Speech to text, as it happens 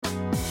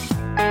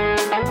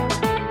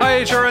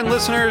HRN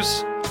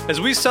listeners.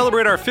 As we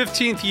celebrate our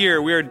 15th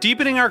year, we are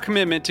deepening our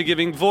commitment to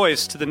giving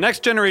voice to the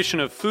next generation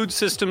of food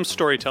systems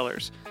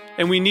storytellers,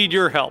 and we need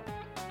your help.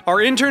 Our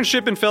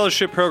internship and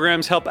fellowship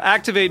programs help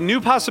activate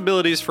new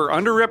possibilities for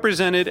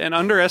underrepresented and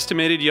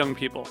underestimated young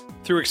people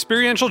through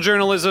experiential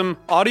journalism,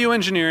 audio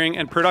engineering,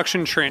 and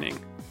production training.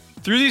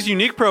 Through these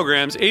unique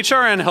programs,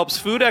 HRN helps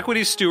food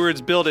equity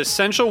stewards build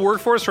essential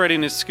workforce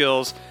readiness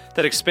skills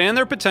that expand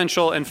their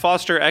potential and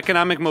foster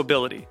economic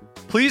mobility.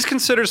 Please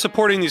consider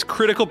supporting these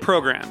critical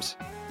programs.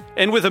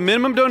 And with a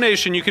minimum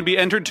donation, you can be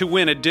entered to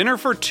win a dinner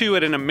for two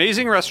at an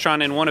amazing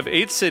restaurant in one of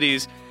 8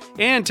 cities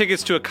and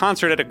tickets to a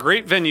concert at a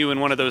great venue in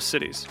one of those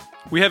cities.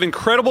 We have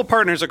incredible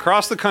partners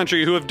across the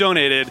country who have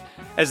donated,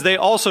 as they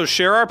also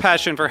share our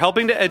passion for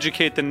helping to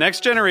educate the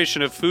next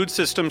generation of food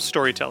systems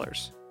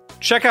storytellers.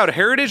 Check out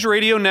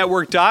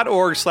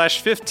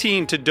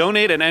heritageradionetwork.org/15 to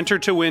donate and enter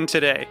to win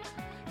today.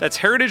 That's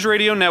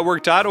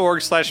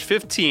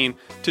heritageradionetwork.org/15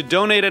 to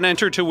donate and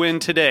enter to win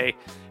today.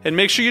 And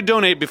make sure you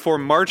donate before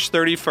March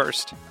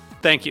 31st.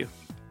 Thank you.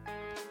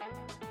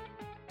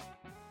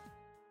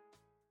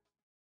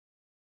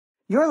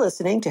 You're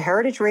listening to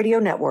Heritage Radio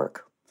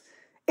Network.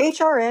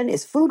 HRN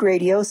is food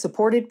radio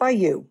supported by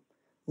you.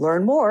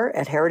 Learn more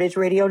at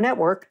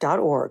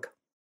heritageradionetwork.org.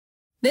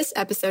 This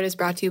episode is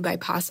brought to you by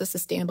PASA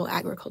Sustainable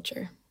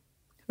Agriculture.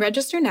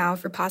 Register now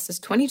for PASA's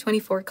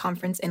 2024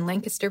 conference in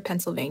Lancaster,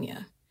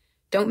 Pennsylvania.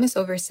 Don't miss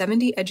over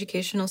 70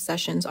 educational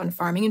sessions on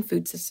farming and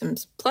food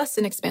systems, plus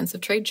an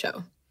expansive trade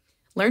show.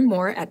 Learn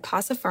more at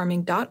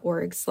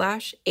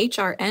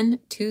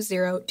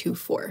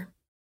pasafarming.org/HRN2024.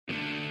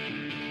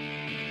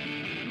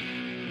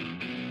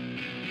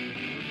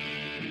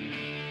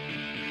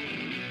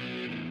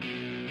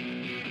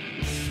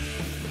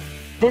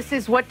 This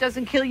is What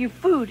Doesn't Kill You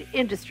Food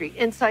Industry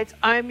Insights.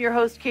 I'm your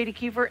host, Katie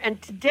Kiefer,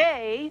 and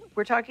today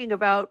we're talking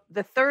about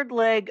the third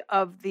leg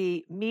of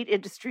the meat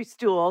industry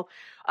stool,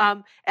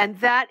 and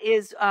that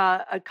is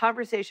a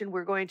conversation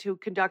we're going to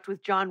conduct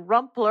with John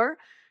Rumpler.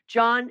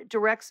 John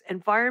directs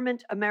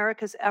Environment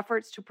America's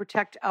efforts to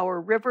protect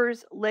our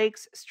rivers,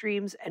 lakes,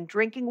 streams, and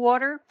drinking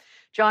water.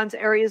 John's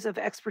areas of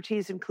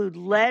expertise include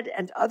lead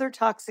and other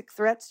toxic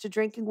threats to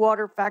drinking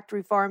water,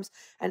 factory farms,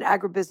 and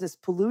agribusiness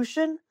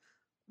pollution,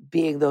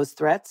 being those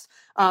threats,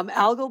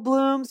 algal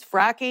blooms,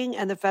 fracking,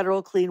 and the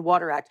Federal Clean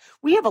Water Act.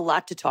 We have a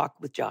lot to talk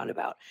with John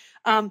about.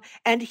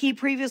 And he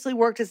previously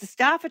worked as a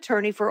staff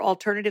attorney for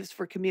Alternatives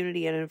for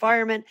Community and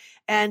Environment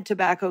and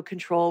Tobacco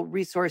Control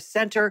Resource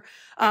Center.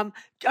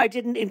 I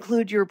didn't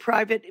include your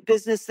private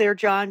business there,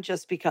 John,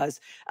 just because.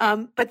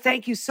 But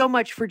thank you so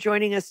much for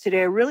joining us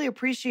today. I really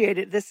appreciate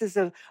it. This is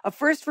a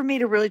first for me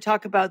to really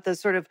talk about the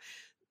sort of,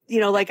 you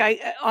know, like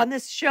on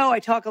this show, I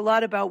talk a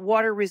lot about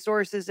water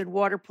resources and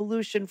water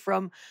pollution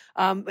from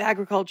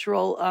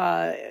agricultural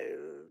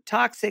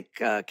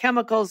toxic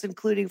chemicals,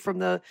 including from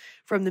the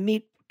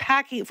meat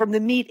packing, from the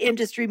meat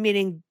industry,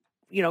 meaning,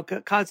 you know,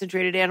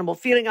 concentrated animal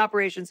feeding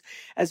operations,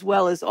 as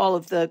well as all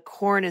of the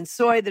corn and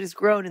soy that is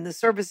grown in the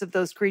service of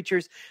those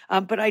creatures.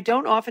 But I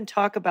don't often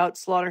talk about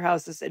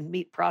slaughterhouses and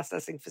meat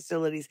processing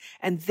facilities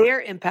and their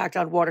impact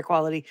on water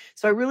quality.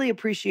 So I really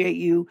appreciate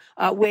you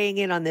weighing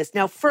in on this.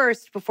 Now,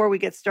 first, before we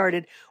get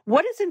started,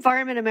 what is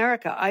Environment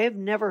America? I have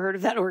never heard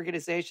of that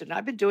organization.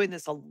 I've been doing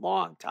this a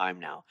long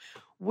time now.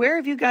 Where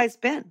have you guys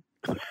been?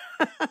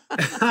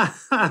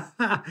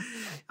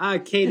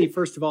 Katie,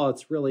 first of all,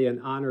 it's really an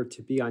honor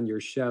to be on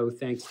your show.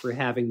 Thanks for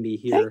having me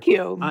here. Thank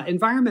you.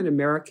 Environment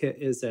America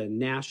is a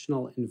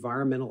national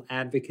environmental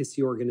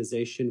advocacy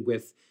organization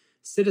with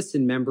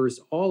citizen members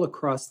all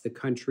across the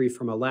country,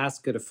 from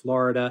Alaska to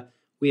Florida.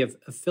 We have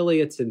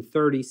affiliates in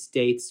 30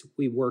 states.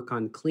 We work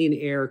on clean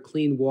air,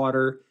 clean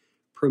water,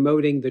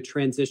 promoting the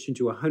transition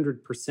to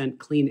 100%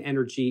 clean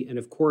energy, and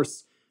of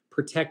course,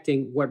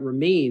 protecting what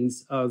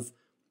remains of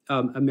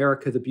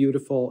America the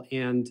Beautiful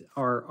and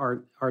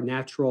our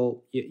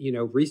natural,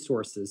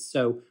 resources.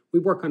 So we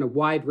work on a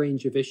wide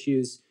range of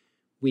issues.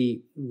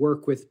 We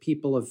work with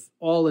people of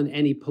all and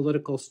any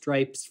political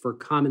stripes for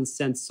common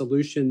sense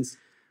solutions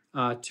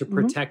to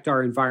protect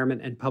our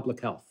environment and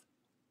public health.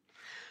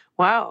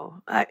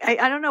 Wow.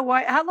 I don't know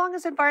why. How long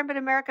has Environment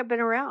America been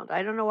around?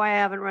 I don't know why I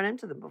haven't run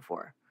into them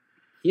before.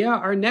 Yeah,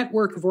 our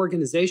network of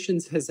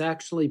organizations has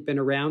actually been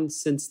around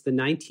since the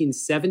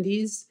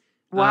 1970s.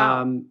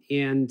 Wow.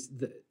 And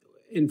the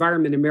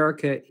Environment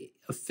America,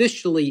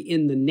 officially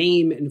in the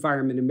name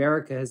Environment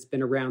America, has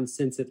been around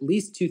since at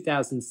least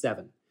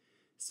 2007.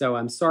 So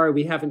I'm sorry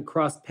we haven't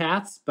crossed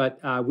paths, but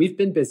we've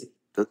been busy.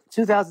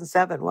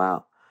 2007,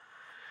 wow.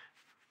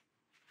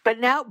 But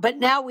now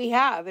we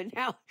have, and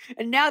now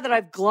that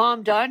I've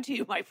glommed onto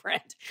you, my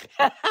friend,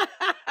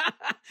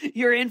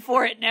 You're in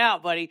for it now,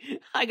 buddy.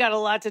 I got a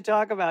lot to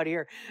talk about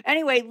here.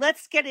 Anyway,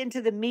 let's get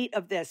into the meat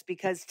of this,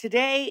 because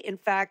today, in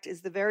fact,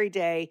 is the very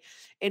day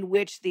in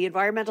which the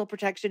Environmental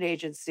Protection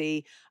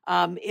Agency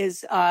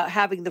is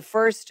having the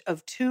first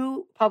of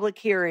two public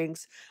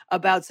hearings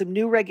about some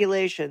new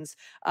regulations,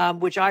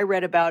 which I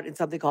read about in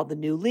something called the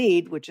New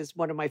Lead, which is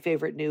one of my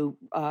favorite new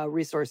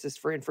resources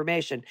for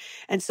information.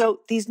 And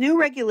so these new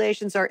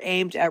regulations are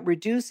aimed at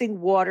reducing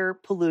water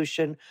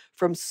pollution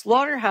from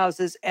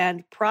slaughterhouses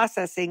and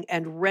processing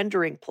and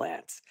rendering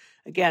plants.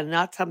 Again,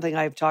 not something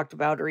I've talked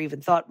about or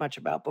even thought much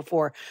about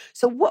before.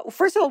 So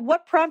first of all,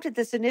 what prompted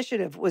this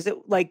initiative? Was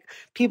it like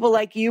people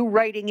like you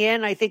writing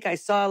in? I think I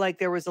saw like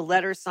there was a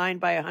letter signed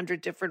by 100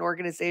 different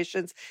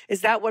organizations.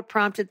 Is that what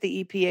prompted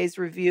the EPA's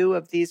review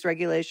of these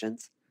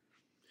regulations?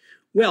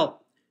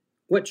 Well,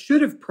 what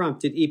should have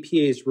prompted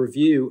EPA's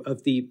review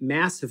of the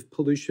massive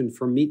pollution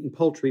from meat and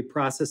poultry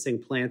processing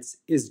plants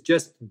is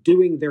just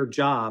doing their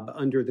job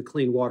under the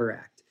Clean Water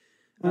Act.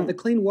 The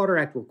Clean Water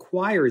Act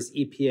requires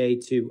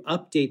EPA to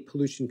update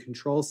pollution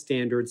control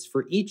standards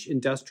for each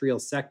industrial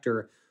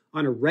sector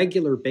on a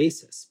regular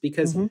basis.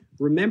 Because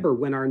remember,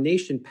 when our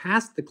nation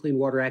passed the Clean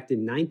Water Act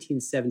in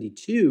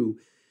 1972,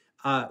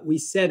 we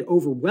said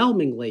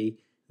overwhelmingly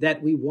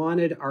that we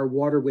wanted our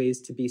waterways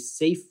to be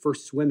safe for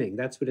swimming.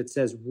 That's what it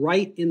says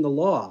right in the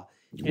law.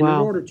 And in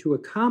order to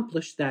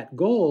accomplish that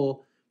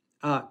goal,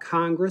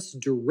 Congress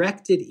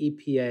directed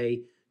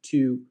EPA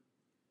to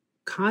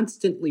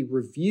constantly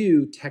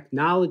review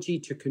technology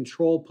to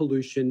control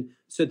pollution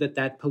so that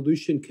that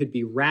pollution could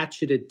be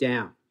ratcheted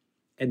down.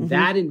 And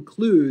that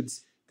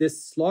includes this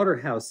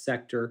slaughterhouse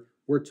sector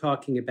we're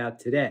talking about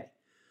today.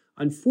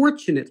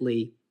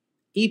 Unfortunately,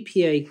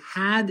 EPA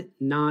had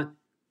not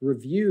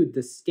reviewed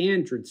the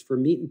standards for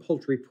meat and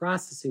poultry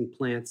processing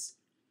plants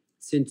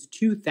since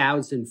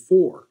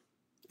 2004.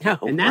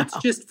 And that's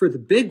just for the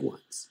big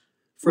ones.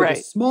 For the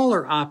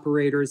smaller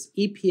operators,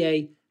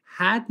 EPA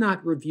had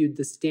not reviewed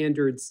the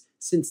standards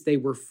since they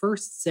were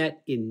first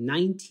set in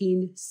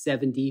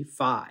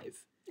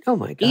 1975. Oh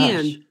my gosh.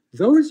 And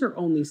those are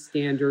only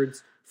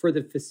standards for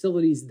the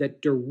facilities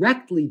that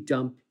directly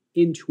dump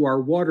into our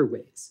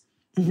waterways.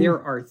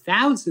 There are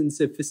thousands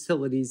of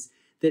facilities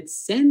that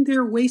send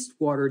their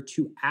wastewater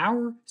to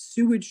our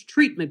sewage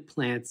treatment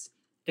plants,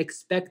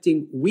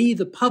 expecting we,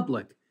 the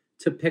public,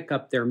 to pick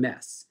up their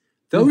mess.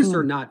 Those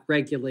are not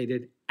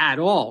regulated at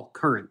all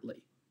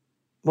currently.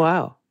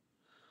 Wow.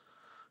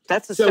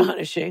 That's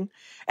astonishing.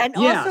 And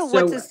also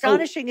what's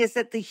astonishing is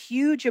that the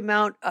huge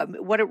amount of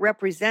what it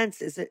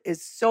represents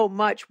is so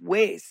much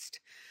waste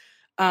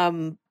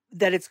that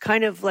it's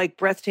kind of like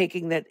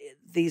breathtaking that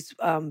these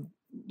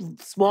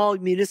small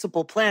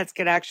municipal plants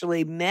can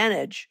actually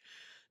manage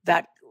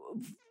that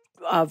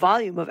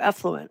volume of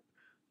effluent.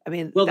 I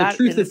mean, well, the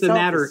truth of the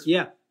matter,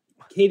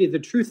 Katie, the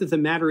truth of the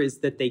matter is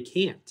that they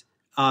can't.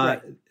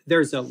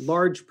 There's a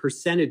large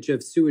percentage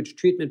of sewage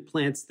treatment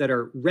plants that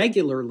are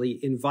regularly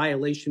in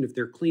violation of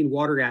their Clean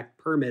Water Act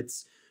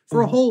permits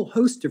for a whole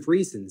host of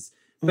reasons,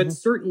 but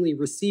certainly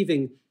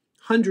receiving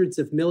hundreds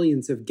of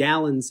millions of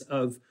gallons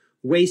of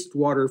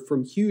wastewater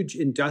from huge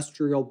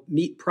industrial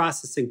meat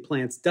processing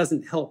plants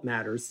doesn't help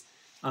matters.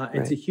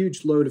 It's a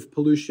huge load of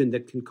pollution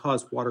that can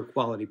cause water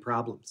quality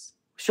problems.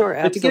 Sure,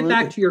 absolutely. But to get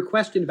back to your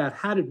question about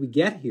how did we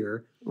get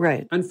here,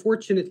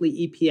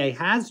 unfortunately, EPA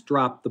has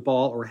dropped the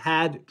ball or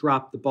had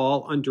dropped the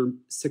ball under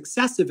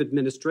successive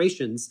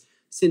administrations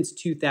since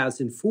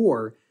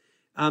 2004.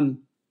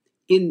 In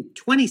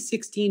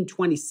 2016,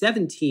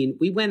 2017,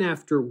 we went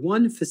after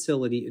one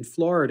facility in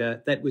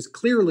Florida that was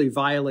clearly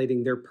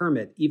violating their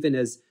permit, even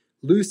as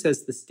loose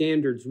as the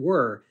standards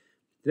were.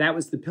 That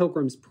was the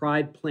Pilgrim's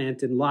Pride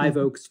plant in Live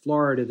Oaks,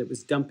 Florida, that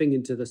was dumping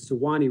into the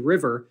Suwannee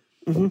River.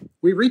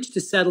 We reached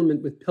a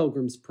settlement with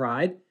Pilgrim's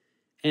Pride,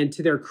 and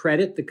to their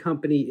credit, the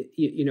company,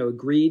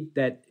 agreed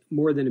that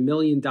more than $1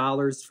 million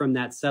from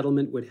that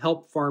settlement would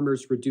help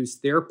farmers reduce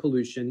their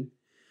pollution.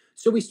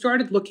 So we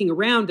started looking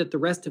around at the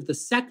rest of the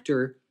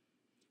sector,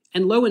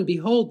 and lo and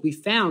behold, we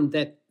found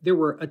that there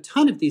were a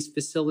ton of these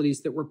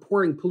facilities that were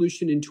pouring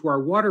pollution into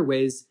our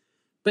waterways,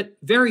 but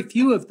very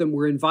few of them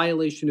were in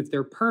violation of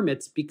their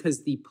permits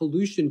because the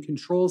pollution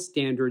control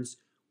standards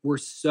were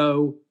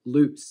so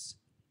loose.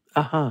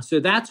 So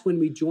that's when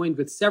we joined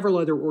with several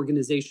other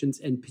organizations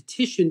and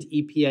petitioned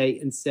EPA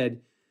and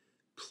said,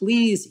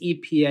 please,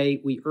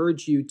 EPA, we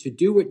urge you to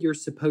do what you're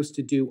supposed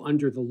to do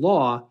under the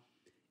law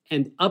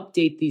and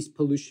update these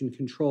pollution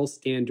control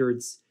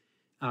standards.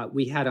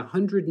 We had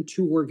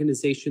 102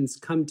 organizations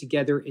come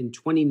together in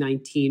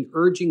 2019,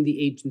 urging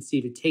the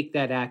agency to take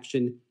that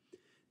action.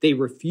 They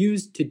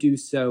refused to do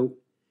so.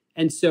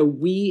 And so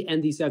we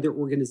and these other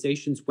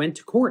organizations went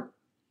to court.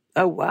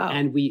 Oh, wow.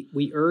 And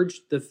we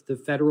urged the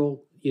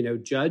federal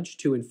judge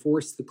to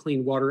enforce the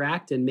Clean Water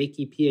Act and make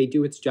EPA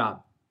do its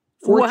job.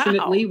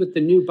 Fortunately, with the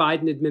new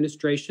Biden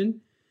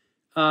administration,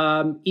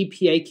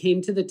 EPA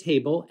came to the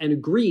table and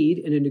agreed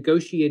in a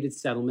negotiated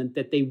settlement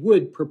that they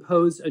would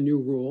propose a new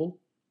rule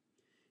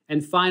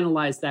and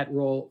finalize that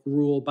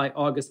rule by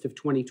August of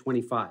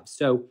 2025.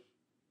 So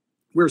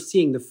we're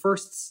seeing the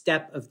first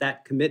step of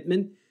that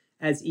commitment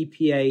as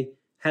EPA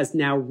has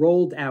now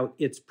rolled out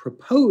its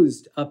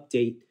proposed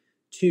update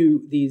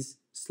to these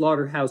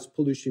slaughterhouse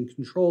pollution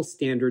control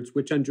standards,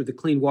 which under the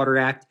Clean Water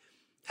Act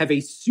have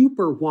a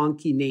super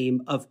wonky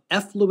name of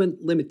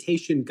Effluent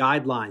Limitation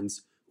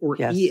Guidelines, or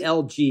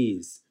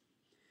ELGs.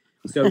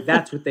 So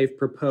that's what they've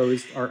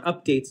proposed, are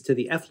updates to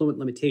the Effluent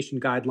Limitation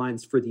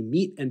Guidelines for the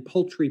meat and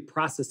poultry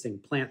processing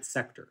plant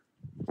sector.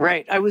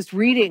 Right. I was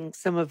reading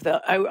some of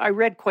I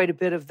read quite a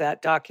bit of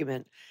that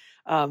document,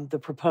 the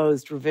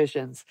proposed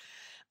revisions.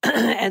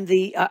 And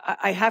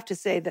I have to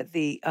say that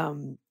the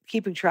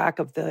keeping track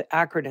of the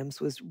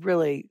acronyms was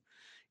really,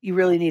 you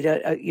really need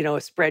a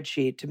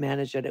spreadsheet to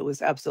manage it. It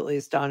was absolutely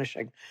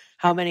astonishing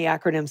how many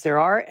acronyms there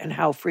are and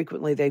how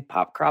frequently they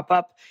crop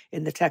up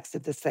in the text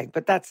of this thing.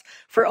 But that's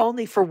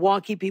only for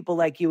wonky people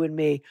like you and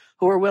me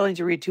who are willing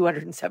to read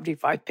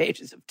 275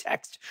 pages of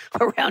text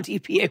around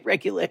EPA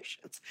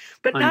regulations.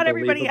 But not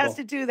everybody has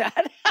to do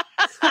that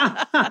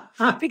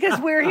because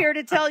we're here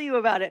to tell you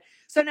about it.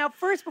 So now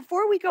first,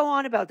 before we go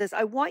on about this,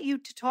 I want you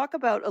to talk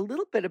about a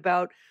little bit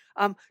about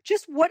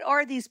just what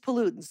are these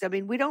pollutants? I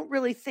mean, we don't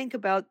really think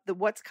about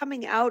what's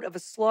coming out of a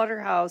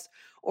slaughterhouse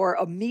or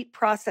a meat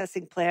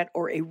processing plant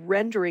or a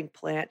rendering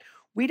plant.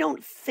 We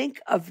don't think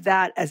of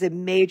that as a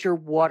major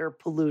water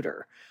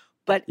polluter,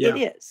 but it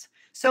is.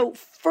 So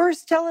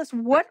first, tell us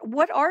what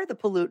are the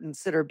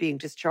pollutants that are being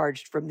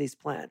discharged from these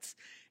plants,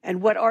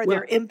 and what are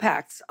their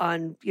impacts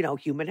on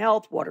human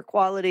health, water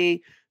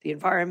quality, the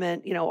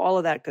environment, all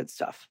of that good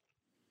stuff.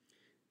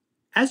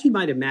 As you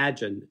might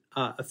imagine,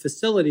 a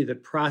facility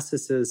that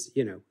processes,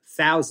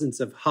 thousands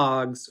of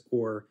hogs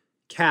or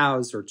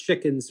cows or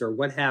chickens or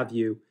what have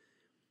you,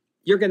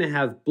 you're going to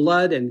have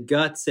blood and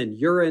guts and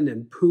urine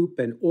and poop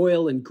and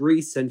oil and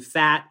grease and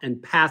fat and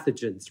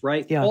pathogens,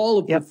 right? Yeah. All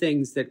of the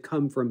things that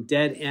come from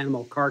dead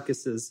animal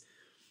carcasses.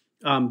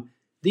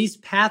 These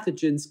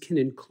pathogens can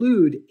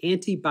include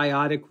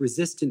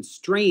antibiotic-resistant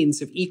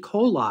strains of E.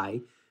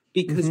 coli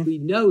because we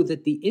know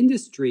that the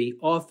industry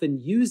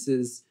often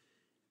uses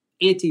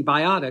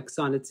antibiotics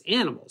on its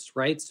animals,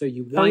 right? So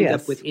you wind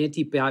up with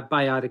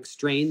antibiotic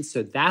strains.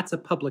 So that's a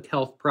public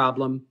health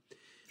problem.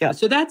 Yeah.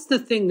 So that's the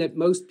thing that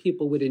most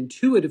people would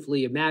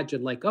intuitively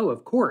imagine, like, oh,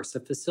 of course, a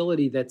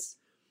facility that's,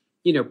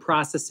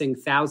 processing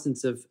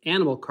thousands of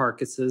animal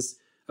carcasses,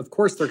 of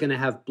course, they're going to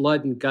have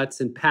blood and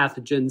guts and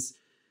pathogens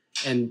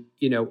and,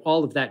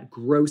 all of that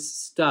gross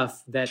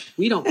stuff that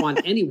we don't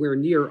want anywhere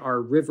near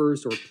our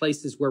rivers or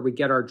places where we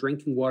get our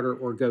drinking water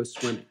or go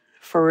swimming.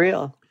 For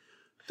real.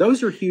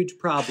 Those are huge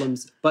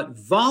problems, but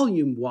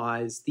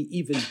volume-wise, the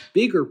even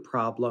bigger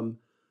problem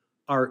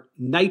are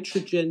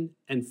nitrogen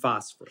and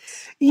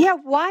phosphorus. Yeah,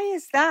 why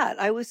is that?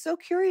 I was so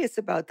curious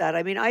about that.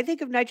 I mean, I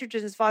think of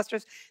nitrogen and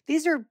phosphorus.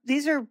 These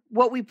are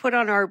what we put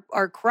on our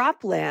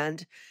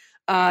cropland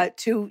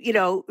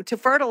to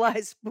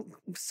fertilize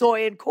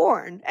soy and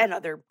corn and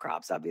other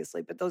crops,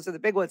 obviously, but those are the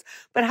big ones.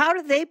 But how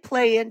do they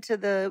play into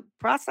the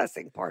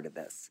processing part of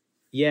this?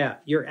 Yeah,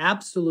 you're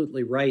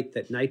absolutely right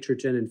that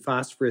nitrogen and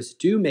phosphorus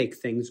do make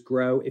things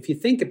grow. If you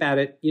think about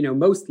it,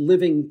 most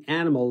living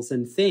animals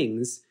and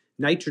things,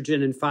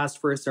 nitrogen and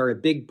phosphorus are a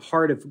big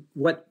part of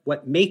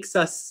what makes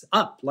us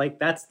up. Like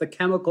that's the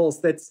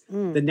chemicals, that's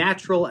the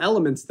natural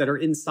elements that are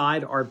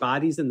inside our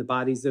bodies and the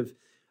bodies of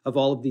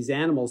all of these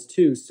animals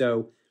too.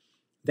 So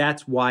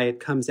that's why it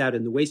comes out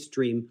in the waste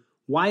stream.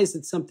 Why is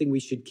it something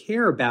we should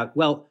care about?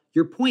 Well,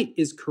 your point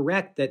is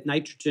correct that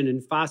nitrogen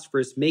and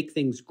phosphorus make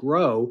things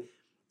grow.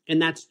 And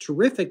that's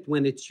terrific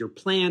when it's your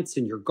plants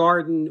in your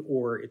garden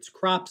or it's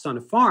crops on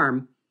a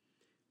farm.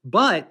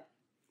 But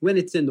when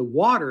it's in the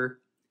water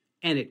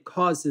and it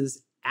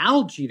causes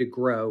algae to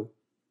grow,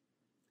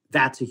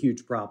 that's a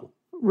huge problem.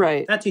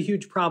 Right. That's a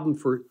huge problem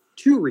for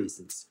two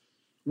reasons.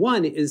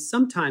 One is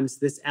sometimes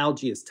this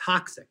algae is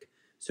toxic.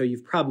 So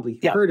you've probably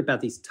heard about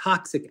these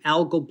toxic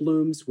algal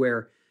blooms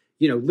where,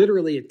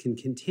 literally it can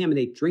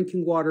contaminate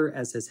drinking water,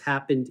 as has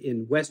happened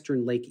in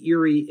Western Lake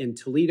Erie in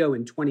Toledo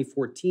in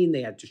 2014.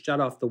 They had to shut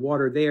off the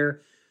water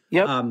there.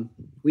 Yep.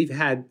 We've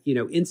had,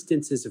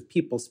 instances of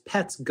people's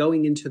pets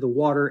going into the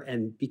water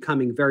and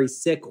becoming very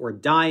sick or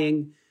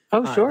dying.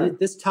 Oh, sure.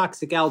 This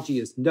toxic algae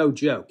is no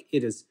joke.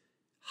 It is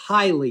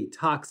highly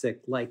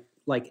toxic, like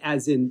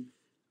as in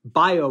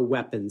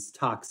bioweapons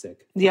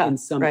toxic in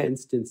some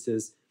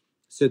instances.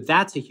 So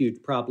that's a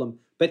huge problem.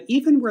 But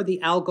even where the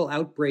algal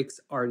outbreaks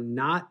are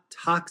not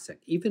toxic,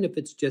 even if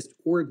it's just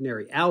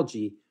ordinary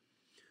algae,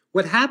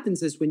 what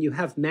happens is when you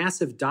have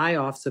massive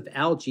die-offs of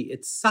algae,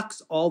 it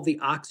sucks all the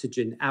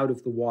oxygen out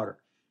of the water.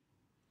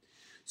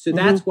 So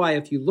that's why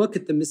if you look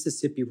at the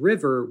Mississippi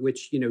River,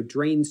 which,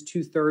 drains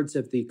 2/3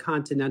 of the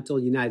continental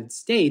United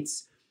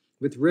States,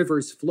 with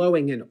rivers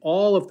flowing and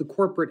all of the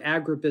corporate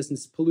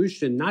agribusiness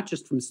pollution, not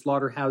just from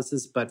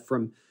slaughterhouses, but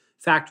from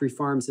factory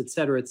farms, et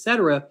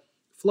cetera,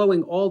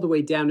 flowing all the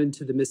way down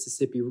into the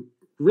Mississippi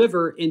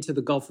River, into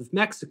the Gulf of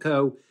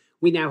Mexico.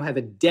 We now have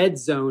a dead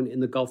zone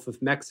in the Gulf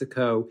of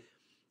Mexico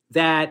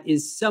that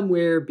is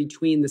somewhere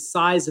between the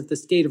size of the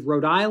state of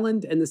Rhode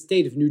Island and the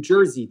state of New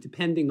Jersey,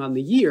 depending on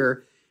the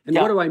year. And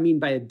what do I mean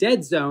by a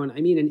dead zone?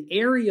 I mean an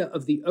area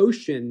of the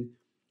ocean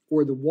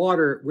or the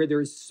water where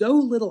there is so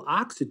little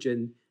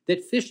oxygen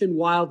that fish and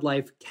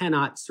wildlife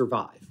cannot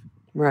survive.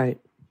 Right.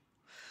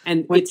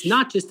 And it's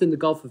not just in the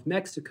Gulf of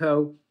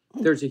Mexico.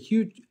 There's a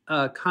huge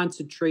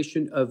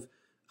concentration of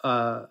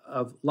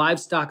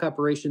livestock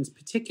operations,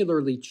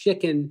 particularly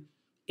chicken,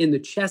 in the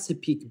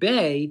Chesapeake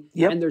Bay.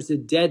 Yep. And there's a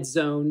dead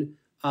zone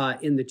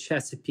in the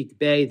Chesapeake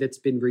Bay that's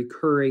been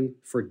recurring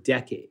for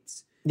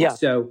decades. Yeah.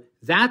 So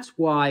that's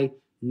why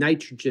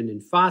nitrogen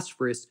and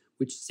phosphorus,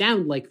 which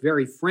sound like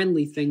very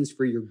friendly things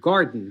for your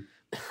garden,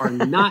 are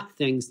not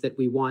things that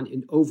we want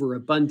in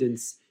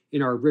overabundance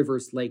in our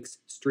rivers, lakes,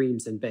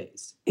 streams, and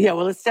bays. Yeah,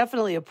 well, it's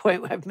definitely a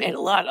point I've made a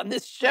lot on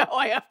this show,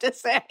 I have to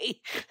say.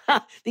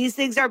 These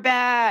things are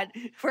bad.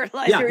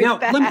 Fertilizer is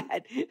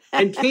bad.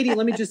 And Katie,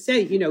 let me just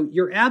say,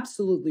 you're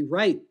absolutely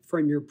right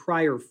from your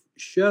prior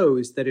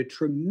shows that a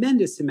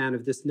tremendous amount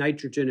of this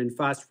nitrogen and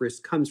phosphorus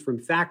comes from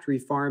factory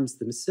farms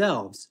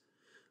themselves.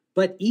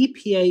 But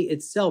EPA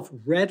itself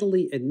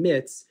readily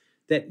admits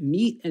that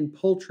meat and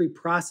poultry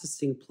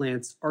processing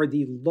plants are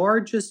the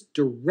largest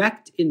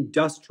direct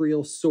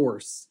industrial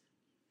source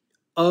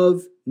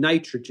of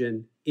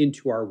nitrogen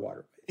into our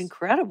waterways.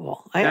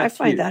 Incredible. I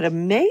find that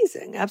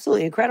amazing.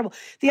 Absolutely incredible.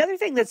 The other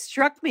thing that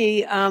struck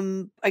me,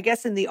 I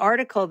guess in the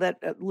article that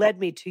led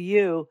me to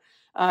you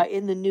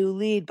in the new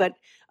lead, but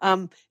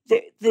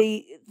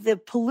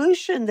the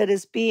pollution that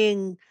is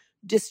being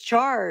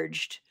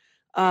discharged,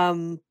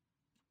 often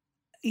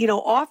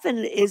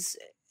is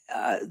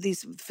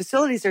these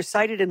facilities are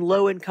sited in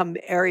low-income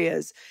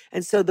areas,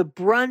 and so the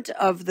brunt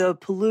of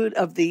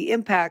the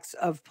impacts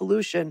of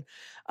pollution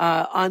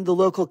on the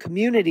local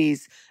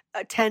communities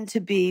tend to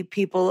be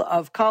people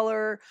of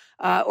color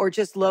or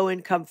just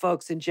low-income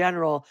folks in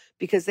general,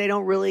 because they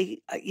don't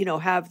really,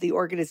 have the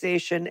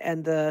organization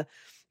and the,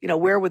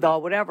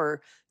 wherewithal,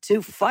 whatever,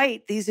 to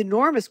fight these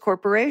enormous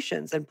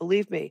corporations. And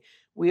believe me,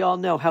 we all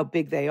know how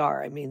big they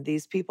are. I mean,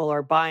 these people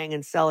are buying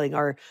and selling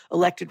our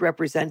elected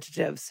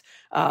representatives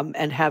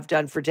and have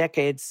done for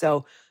decades.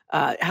 So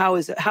how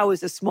is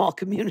a small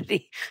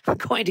community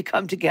going to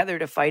come together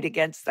to fight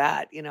against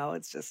that?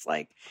 It's just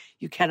like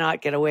you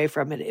cannot get away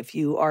from it if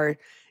you are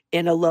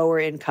in a lower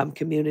income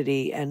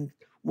community and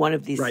one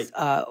of these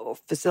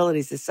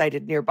facilities is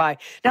sited nearby.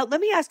 Now,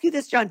 let me ask you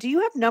this, John. Do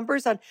you have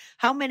numbers on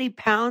how many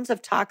pounds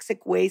of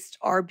toxic waste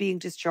are being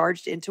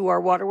discharged into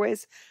our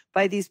waterways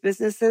by these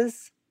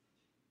businesses?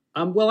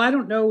 Well, I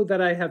don't know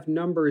that I have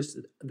numbers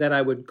that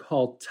I would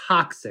call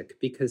toxic,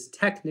 because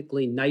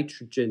technically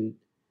nitrogen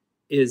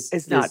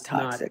is not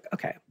toxic.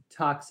 Okay,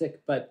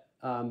 toxic, but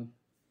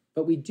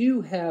we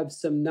do have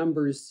some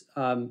numbers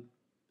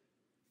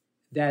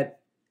that,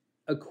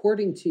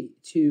 according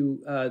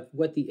to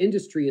what the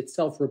industry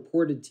itself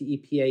reported to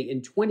EPA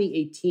in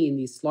 2018,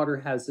 these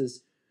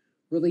slaughterhouses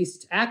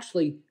released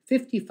actually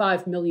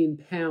 55 million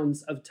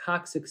pounds of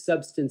toxic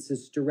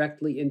substances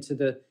directly into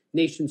the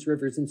nation's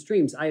rivers and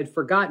streams. I had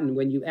forgotten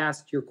when you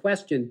asked your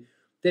question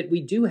that we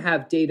do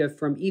have data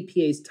from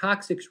EPA's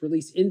toxics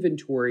release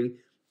inventory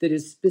that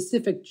is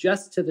specific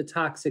just to the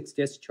toxics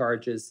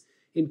discharges,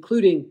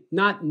 including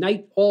not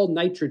all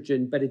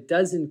nitrogen, but it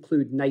does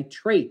include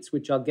nitrates,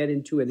 which I'll get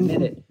into in a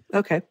minute.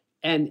 Okay.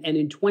 And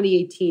in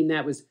 2018,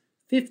 that was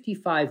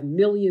 55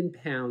 million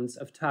pounds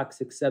of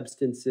toxic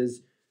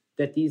substances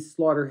that these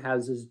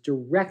slaughterhouses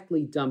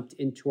directly dumped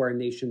into our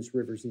nation's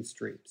rivers and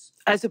streams.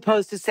 As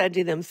opposed to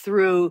sending them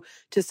through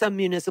to some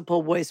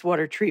municipal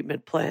wastewater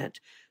treatment plant.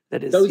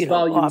 That is, those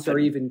volumes are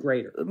even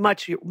greater.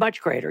 Much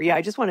greater. Yeah,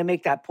 I just want to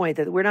make that point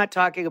that we're not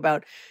talking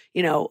about,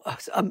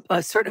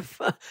 a sort of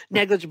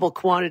negligible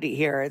quantity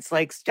here. It's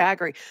like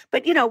staggering.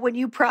 But, when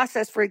you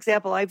process, for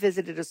example, I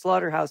visited a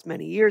slaughterhouse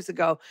many years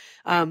ago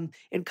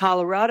in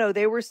Colorado.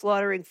 They were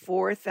slaughtering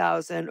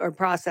 4,000 or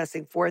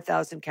processing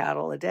 4,000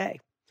 cattle a day.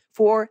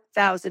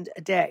 4,000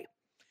 a day.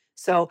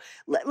 So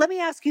let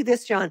me ask you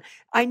this, John.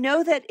 I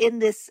know that in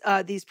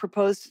these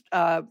proposed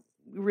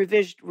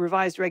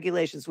revised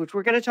regulations, which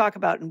we're going to talk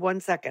about in 1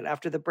 second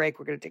after the break.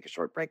 We're going to take a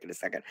short break in a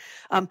second.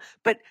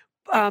 But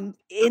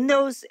in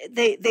those,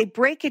 they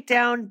break it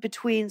down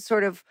between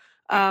sort of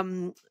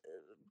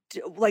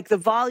like the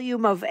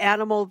volume of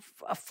animal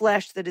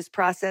flesh that is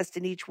processed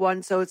in each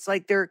one. So it's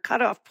like there are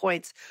cutoff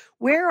points.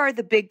 Where are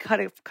the big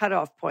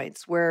cutoff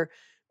points where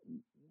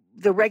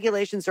the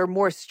regulations are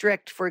more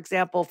strict, for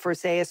example, for,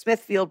 say, a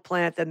Smithfield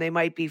plant than they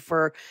might be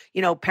for,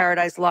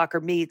 Paradise Locker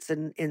Meats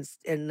in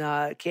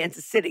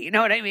Kansas City? You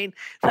know what I mean?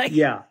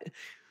 Yeah.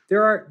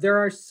 There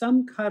are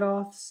some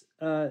cutoffs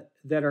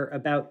that are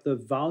about the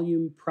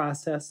volume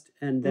processed,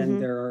 and then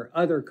there are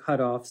other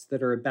cutoffs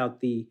that are about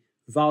the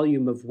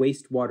volume of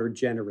wastewater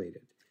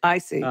generated. I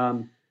see.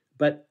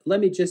 But let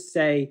me just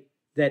say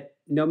that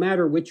no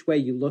matter which way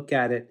you look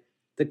at it,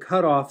 the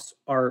cutoffs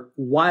are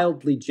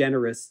wildly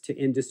generous to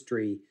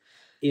industry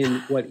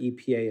in what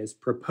EPA is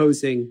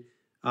proposing.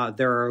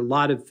 There are a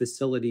lot of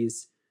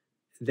facilities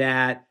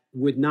that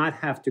would not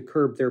have to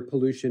curb their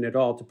pollution at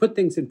all. To put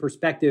things in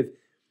perspective,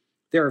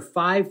 there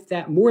are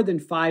more than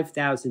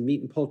 5,000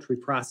 meat and poultry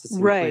processing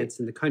plants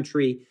in the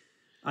country.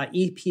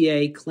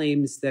 EPA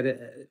claims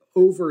that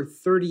over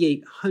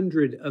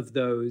 3,800 of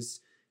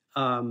those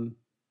are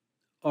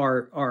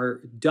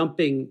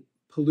dumping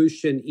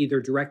pollution either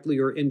directly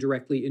or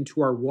indirectly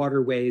into our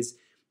waterways.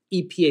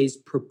 EPA's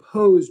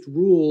proposed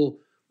rule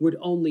would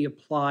only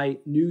apply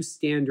new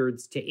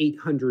standards to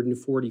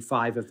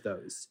 845 of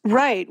those.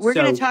 Right. We're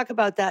going to talk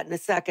about that in a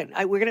second.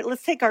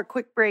 Let's take our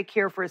quick break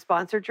here for a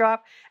sponsor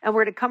drop, and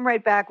we're going to come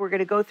right back. We're going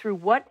to go through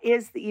what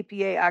is the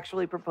EPA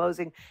actually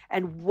proposing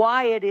and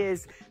why it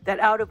is that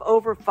out of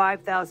over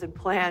 5,000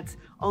 plants,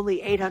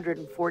 only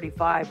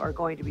 845 are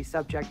going to be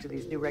subject to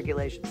these new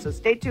regulations. So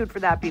stay tuned for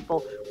that,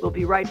 people. We'll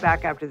be right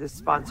back after this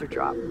sponsor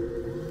drop.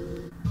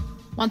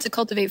 Want to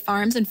cultivate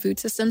farms and food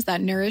systems that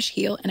nourish,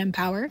 heal, and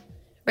empower?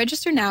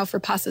 Register now for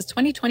PASA's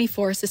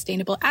 2024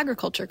 Sustainable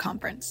Agriculture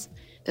Conference.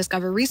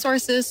 Discover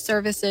resources,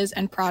 services,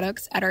 and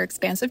products at our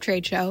expansive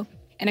trade show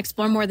and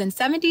explore more than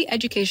 70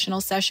 educational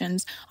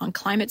sessions on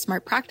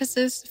climate-smart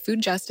practices,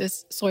 food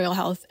justice, soil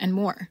health, and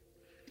more.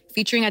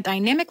 Featuring a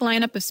dynamic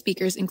lineup of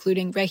speakers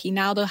including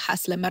Reginaldo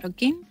Hasle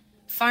Marroquin,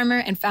 farmer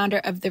and founder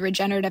of the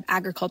Regenerative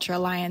Agriculture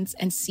Alliance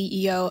and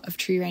CEO of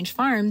Tree Range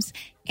Farms,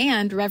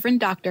 and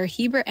Reverend Dr.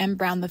 Heber M.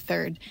 Brown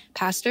III,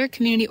 pastor,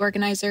 community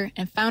organizer,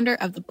 and founder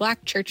of the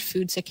Black Church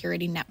Food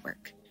Security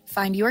Network.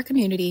 Find your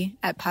community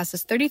at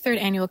PASA's 33rd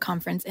Annual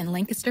Conference in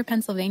Lancaster,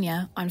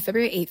 Pennsylvania on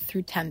February 8th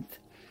through 10th.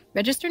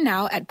 Register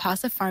now at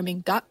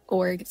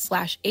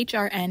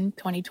pasafarming.org/HRN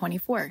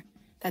 2024.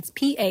 That's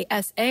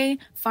PASA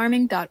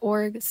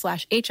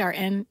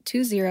farming.org/HRN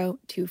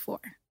 2024.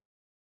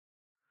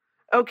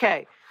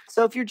 Okay,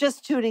 so if you're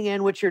just tuning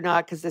in, which you're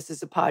not because this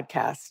is a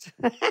podcast.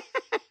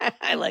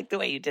 I like the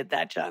way you did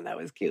that, John. That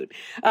was cute.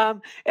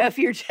 If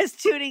you're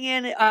just tuning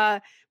in,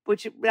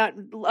 which not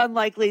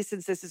unlikely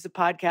since this is a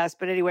podcast,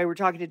 but anyway, we're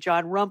talking to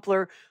John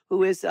Rumpler,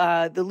 who is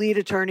the lead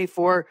attorney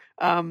for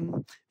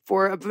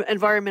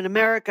Environment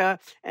America,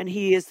 and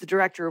he is the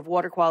director of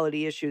water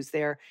quality issues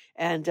there.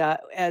 And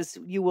as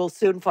you will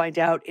soon find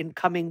out in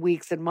coming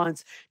weeks and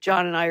months,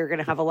 John and I are going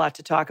to have a lot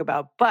to talk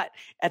about. But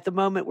at the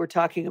moment, we're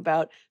talking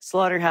about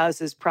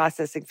slaughterhouses,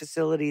 processing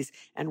facilities,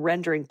 and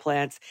rendering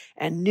plants,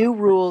 and new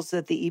rules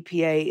that the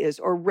EPA is,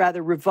 or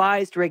rather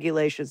revised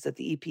regulations that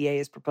the EPA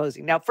is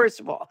proposing. Now, first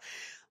of all,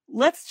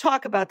 let's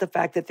talk about the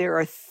fact that there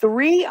are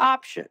three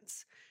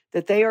options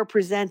that they are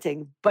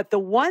presenting, but the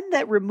one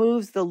that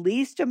removes the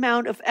least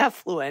amount of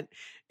effluent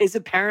is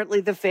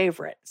apparently the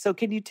favorite. So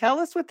can you tell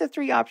us what the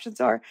three options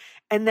are?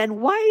 And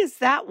then why is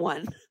that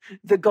one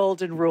the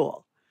golden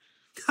rule?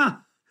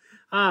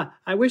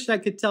 I wish I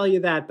could tell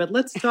you that, but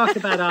let's talk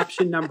about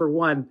option number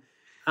one.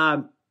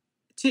 To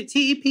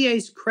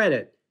EPA's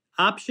credit,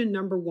 option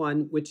number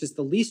one, which is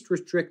the least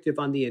restrictive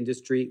on the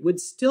industry, would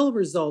still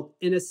result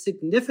in a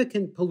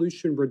significant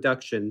pollution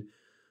reduction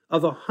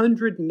of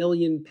 100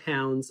 million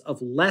pounds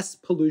of less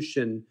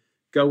pollution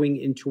going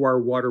into our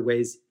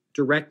waterways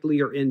directly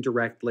or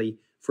indirectly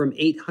from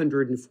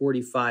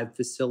 845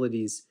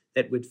 facilities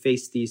that would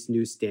face these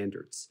new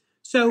standards.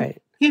 So, right.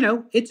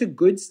 It's a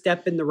good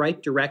step in the right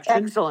direction.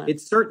 Excellent.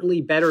 It's certainly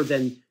better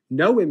than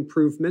no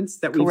improvements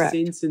that we've Correct.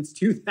 seen since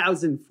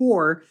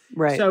 2004.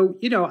 Right. So,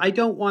 I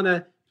don't want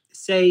to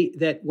say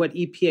that what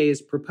EPA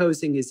is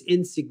proposing is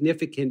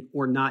insignificant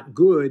or not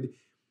good.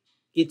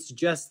 It's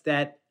just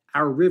that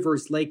our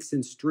rivers, lakes,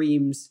 and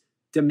streams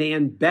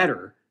demand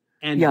better.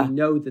 And we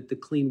know that the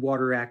Clean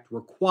Water Act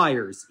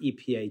requires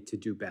EPA to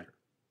do better.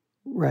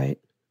 Right.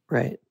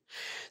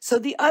 So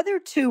the other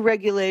two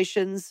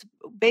regulations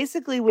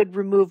basically would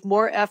remove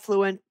more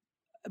effluent,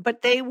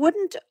 but they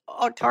wouldn't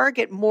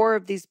target more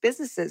of these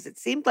businesses. It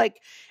seemed like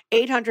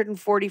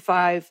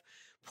 845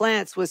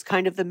 plants was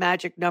kind of the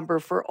magic number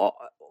for all.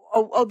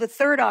 The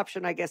third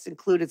option, I guess,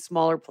 included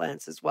smaller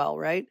plants as well,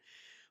 right?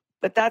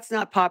 But that's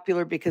not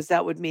popular because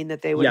that would mean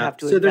that they would have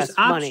to invest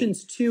money. So there's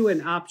options 2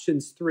 and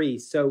options 3.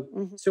 So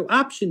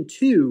option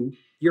 2,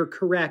 you're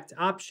correct.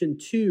 Option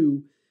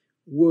 2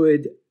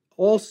 would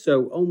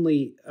also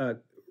only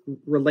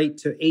relate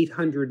to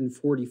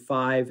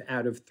 845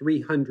 out of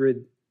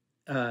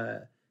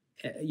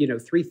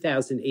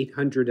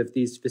 3,800 of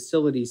these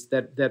facilities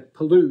that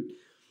pollute.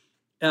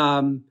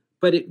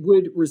 But it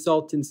would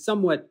result in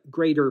somewhat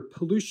greater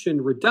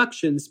pollution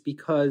reductions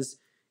because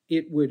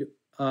it would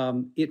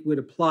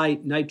apply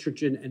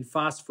nitrogen and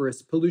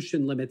phosphorus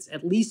pollution limits,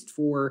 at least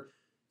for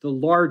the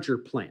larger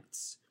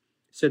plants.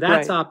 So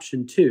that's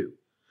option 2.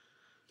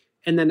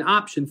 And then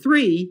option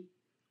 3,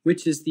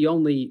 which is the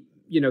only,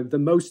 the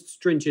most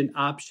stringent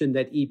option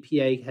that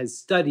EPA has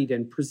studied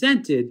and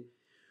presented,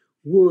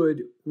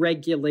 would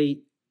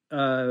regulate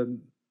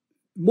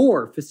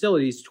more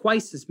facilities,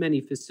 twice as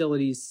many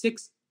facilities,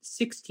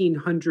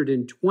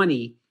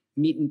 1,620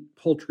 meat and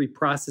poultry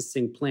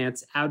processing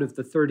plants out of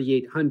the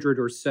 3,800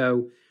 or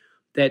so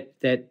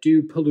that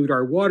do pollute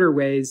our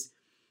waterways,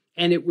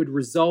 and it would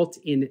result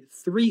in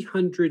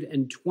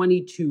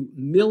 322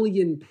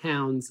 million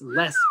pounds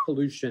less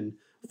pollution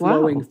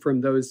flowing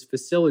from those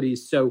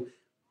facilities. So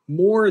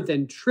more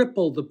than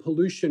triple the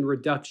pollution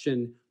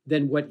reduction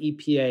than what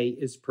EPA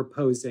is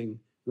proposing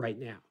right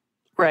now.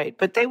 Right,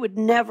 but they would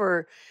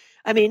never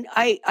I mean,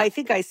 I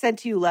think I sent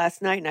to you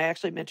last night, and I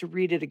actually meant to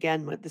read it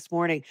again this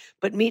morning.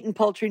 But Meat and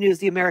Poultry News,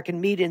 the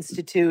American Meat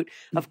Institute,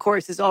 of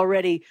course, is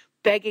already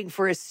begging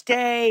for a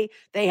stay.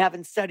 They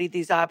haven't studied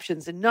these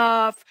options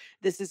enough.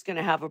 This is going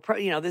to have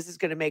this is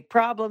going to make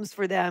problems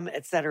for them,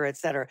 et cetera, et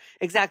cetera.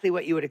 Exactly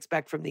what you would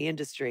expect from the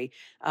industry.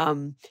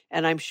 And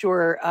I'm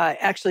sure,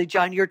 actually,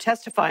 John, you're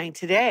testifying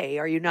today,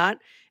 are you not?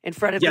 In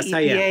front of Yes, the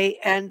EPA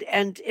and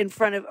in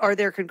front of, are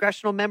there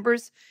congressional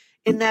members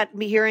in that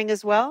hearing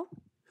as well?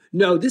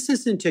 No, this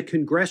isn't a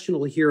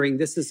congressional hearing.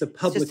 This is a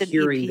public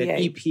hearing that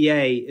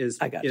EPA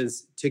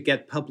is to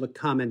get public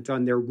comment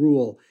on their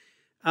rule.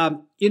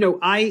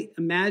 I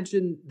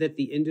imagine that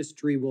the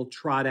industry will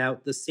trot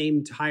out the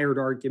same tired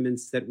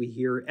arguments that we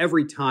hear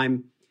every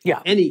time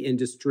any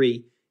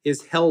industry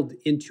is held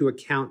into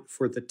account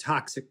for the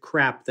toxic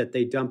crap that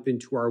they dump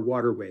into our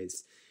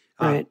waterways.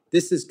 Right.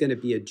 This is going to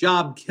be a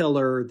job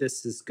killer.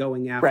 This is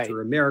going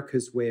after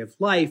America's way of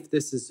life.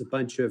 This is a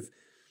bunch of,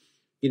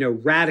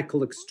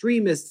 radical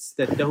extremists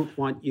that don't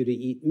want you to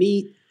eat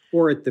meat.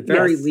 Or at the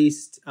very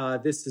least,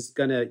 this is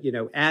going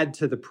to, add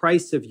to the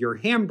price of your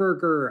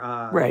hamburger,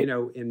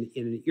 in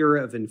an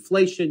era of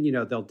inflation.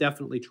 They'll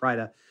definitely try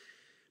to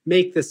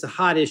make this a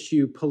hot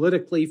issue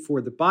politically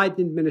for the Biden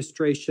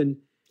administration.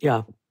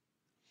 Yeah.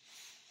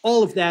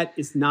 All of that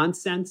is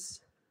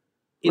nonsense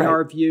in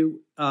our view.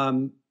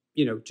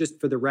 Just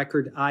for the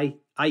record, I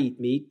eat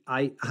meat.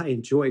 I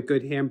enjoy a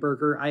good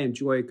hamburger. I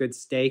enjoy a good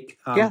steak.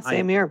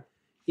 Same here.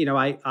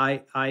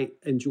 I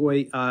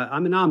enjoy,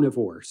 I'm an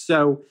omnivore.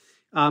 So,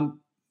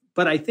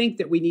 but I think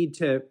that we need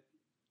to,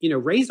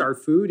 raise our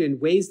food in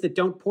ways that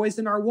don't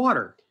poison our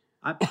water.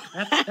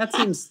 That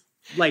seems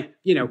like,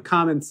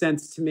 common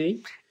sense to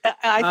me.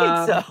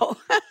 I think so.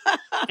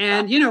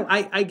 And,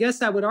 I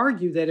guess I would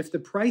argue that if the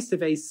price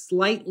of a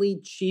slightly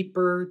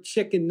cheaper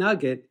chicken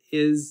nugget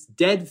is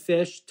dead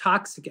fish,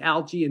 toxic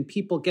algae, and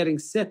people getting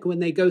sick when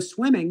they go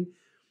swimming,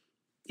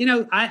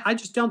 I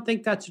just don't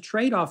think that's a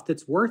trade-off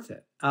that's worth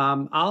it.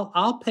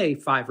 I'll pay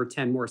 5 or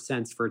 10 more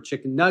cents for a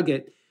chicken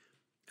nugget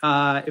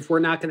if we're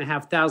not going to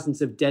have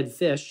thousands of dead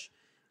fish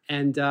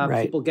and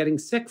people getting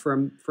sick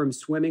from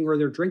swimming or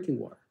their drinking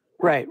water.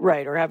 Right.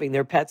 Or having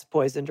their pets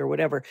poisoned or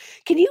whatever.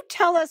 Can you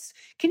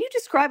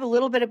describe a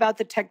little bit about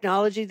the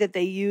technology that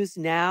they use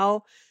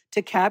now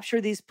to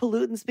capture these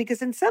pollutants?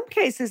 Because in some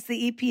cases,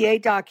 the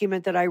EPA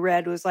document that I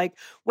read was like,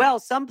 well,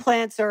 some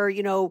plants are,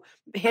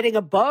 hitting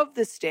above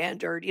the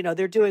standard.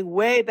 They're doing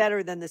way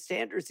better than the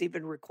standards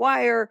even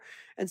require.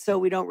 And so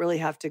we don't really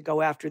have to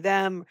go after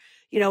them.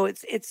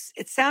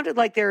 It sounded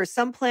like there are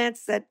some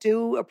plants that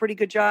do a pretty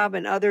good job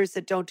and others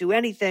that don't do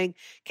anything.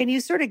 Can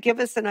you sort of give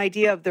us an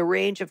idea of the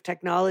range of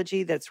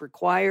technology that's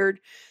required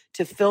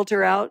to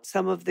filter out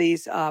some of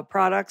these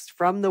products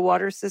from the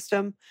water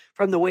system,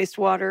 from the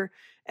wastewater,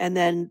 and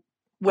then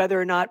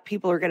whether or not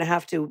people are going to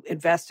have to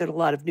invest in a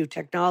lot of new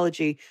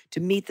technology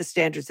to meet the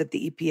standards that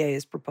the EPA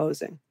is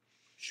proposing?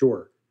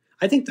 Sure.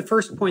 I think the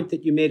first point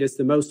that you made is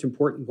the most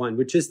important one,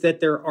 which is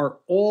that there are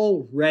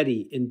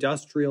already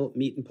industrial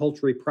meat and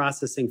poultry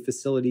processing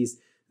facilities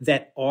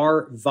that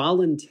are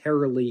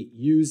voluntarily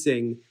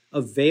using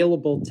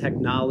available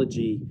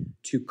technology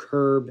to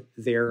curb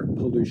their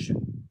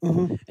pollution.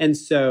 Mm-hmm. And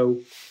so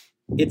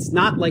it's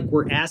not like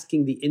we're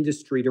asking the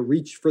industry to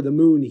reach for the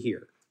moon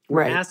here.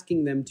 We're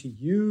asking them to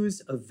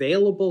use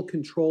available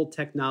control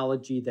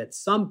technology that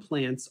some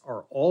plants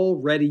are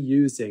already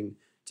using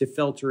to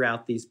filter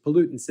out these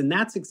pollutants. And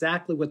that's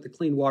exactly what the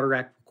Clean Water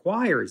Act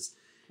requires,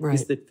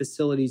 is that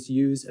facilities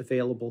use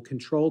available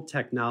control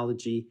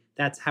technology.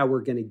 That's how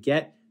we're going to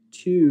get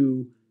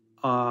to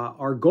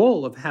our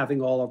goal of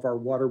having all of our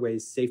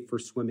waterways safe for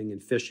swimming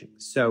and fishing.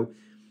 So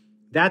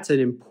that's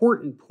an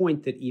important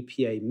point that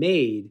EPA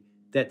made,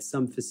 that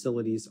some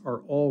facilities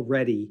are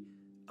already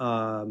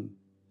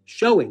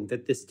showing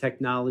that this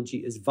technology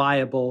is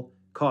viable,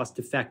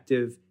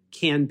 cost-effective,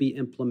 can be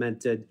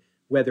implemented,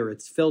 whether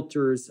it's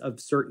filters of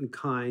certain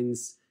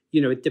kinds.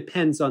 It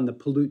depends on the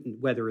pollutant,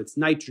 whether it's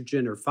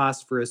nitrogen or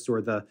phosphorus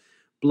or the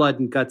blood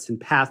and guts and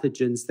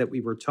pathogens that we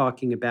were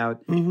talking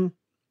about,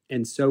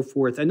 and so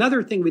forth.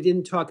 Another thing we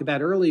didn't talk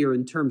about earlier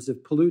in terms of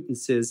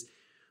pollutants is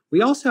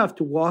we also have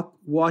to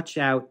watch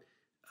out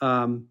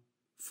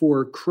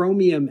for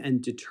chromium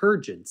and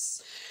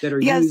detergents that are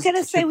used. Yeah, I was going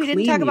to say we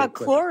didn't talk about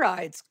equipment.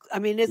 Chlorides. I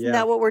mean, isn't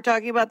that what we're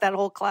talking about? That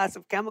whole class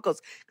of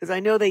chemicals? Because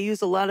I know they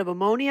use a lot of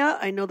ammonia.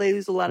 I know they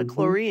use a lot of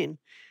chlorine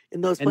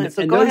in those plants.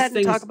 So go ahead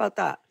and talk about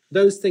that.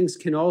 Those things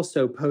can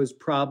also pose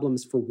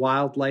problems for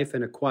wildlife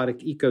and aquatic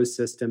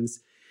ecosystems.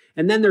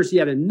 And then there's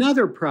yet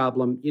another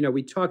problem.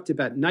 We talked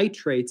about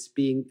nitrates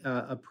being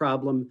a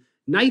problem.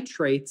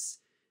 Nitrates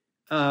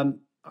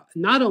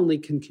not only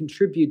can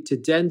contribute to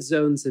dead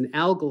zones and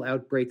algal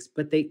outbreaks,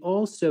 but they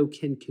also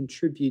can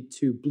contribute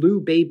to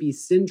blue baby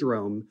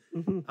syndrome.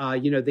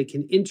 They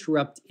can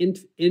interrupt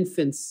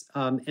infants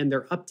and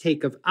their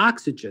uptake of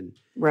oxygen.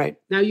 Right.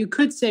 Now, you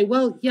could say,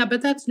 well, yeah,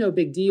 but that's no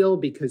big deal,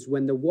 because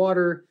when the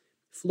water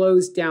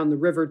flows down the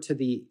river to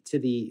the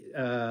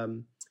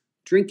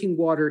drinking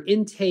water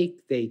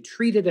intake, they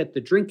treat it at the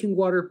drinking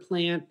water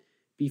plant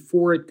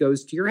before it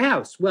goes to your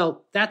house.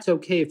 Well, that's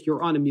okay if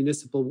you're on a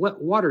municipal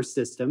water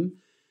system.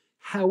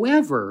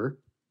 However,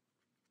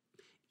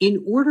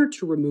 in order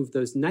to remove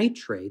those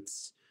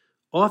nitrates,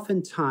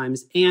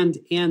 oftentimes, and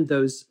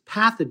those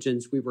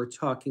pathogens we were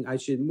talking,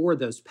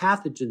 those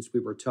pathogens we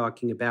were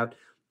talking about,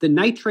 the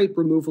nitrate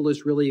removal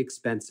is really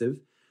expensive.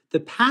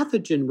 The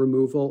pathogen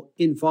removal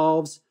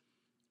involves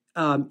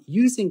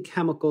using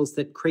chemicals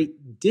that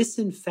create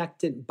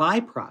disinfectant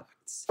byproducts.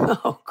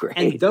 Oh, great.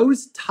 And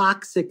those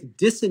toxic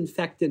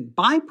disinfectant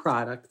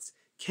byproducts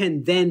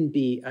can then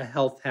be a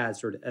health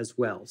hazard as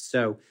well.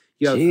 So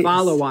you have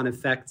follow-on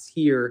effects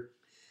here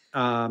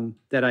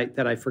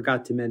that I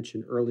forgot to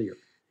mention earlier.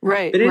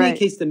 Right. But in any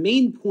case, the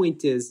main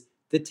point is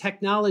the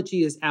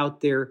technology is out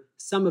there.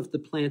 Some of the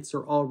plants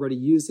are already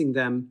using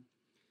them.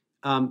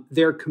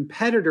 Their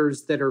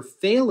competitors that are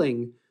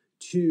failing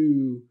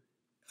to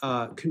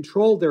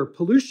control their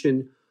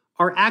pollution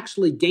are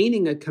actually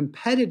gaining a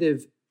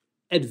competitive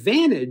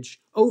advantage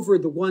over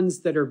the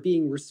ones that are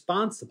being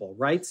responsible,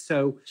 right?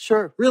 So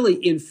really,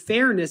 in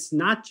fairness,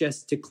 not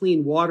just to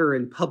clean water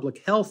and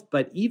public health,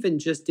 but even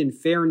just in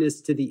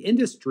fairness to the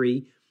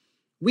industry,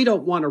 we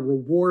don't want to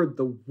reward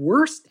the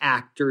worst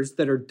actors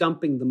that are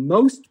dumping the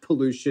most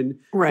pollution.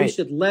 Right. We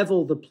should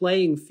level the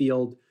playing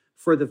field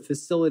for the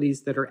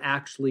facilities that are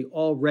actually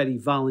already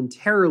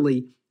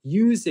voluntarily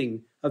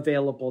using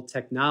available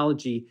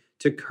technology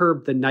to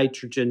curb the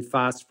nitrogen,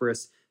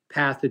 phosphorus,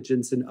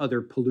 pathogens, and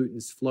other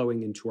pollutants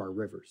flowing into our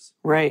rivers.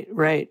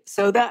 Right.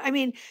 So that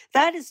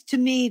is to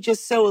me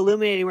just so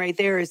illuminating right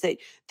there, is that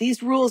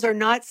these rules are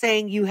not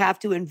saying you have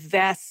to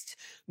invest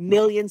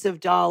millions of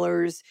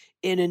dollars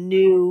in a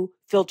new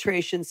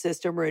filtration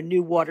system or a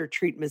new water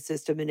treatment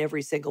system in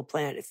every single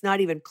plant. It's not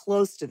even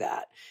close to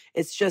that.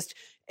 It's just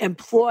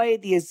employ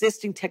the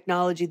existing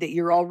technology that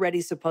you're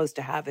already supposed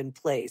to have in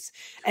place.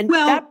 And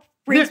that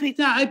brings me...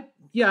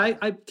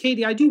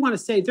 Katie, I do want to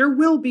say there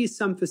will be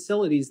some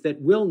facilities that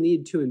will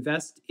need to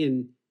invest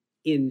in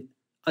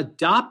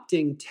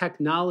adopting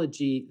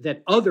technology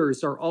that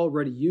others are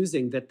already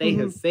using that they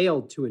have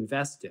failed to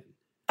invest in.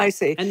 I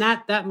see. And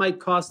that might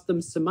cost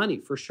them some money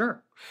for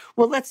sure.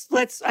 Well, let's,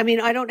 I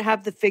don't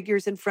have the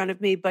figures in front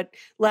of me, but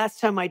last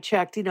time I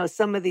checked,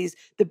 some of these,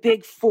 the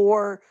big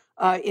four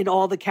in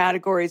all the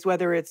categories,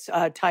 whether it's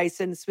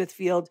Tyson,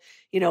 Smithfield,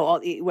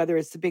 whether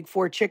it's the big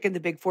four chicken, the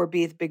big four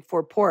beef, the big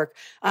four pork,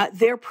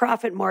 their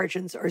profit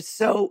margins are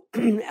so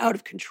out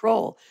of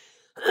control.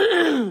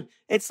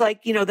 It's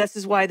like, this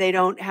is why they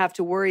don't have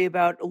to worry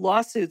about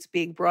lawsuits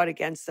being brought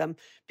against them,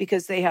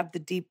 because they have the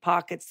deep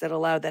pockets that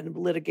allow them to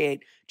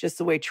litigate just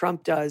the way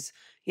Trump does,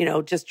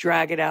 just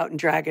drag it out,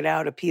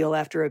 appeal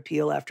after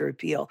appeal after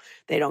appeal.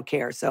 They don't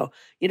care. So,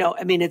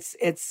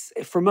 it's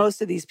for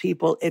most of these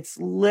people, it's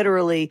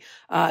literally,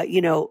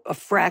 a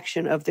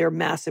fraction of their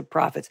massive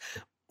profits.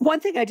 One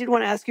thing I did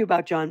want to ask you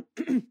about, John,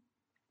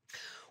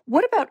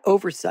 what about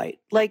oversight?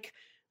 Like,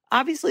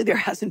 obviously, there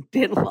hasn't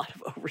been a lot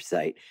of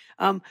oversight.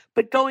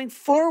 But going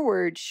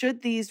forward,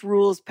 should these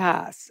rules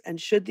pass and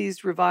should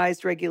these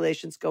revised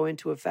regulations go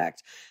into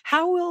effect,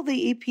 how will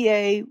the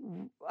EPA,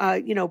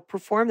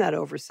 perform that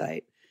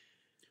oversight?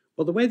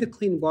 Well, the way the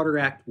Clean Water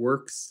Act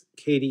works,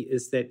 Katie,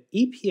 is that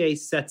EPA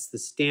sets the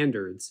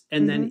standards,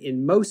 and then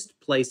in most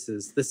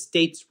places, the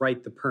states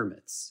write the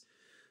permits.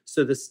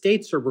 So the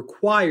states are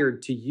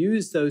required to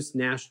use those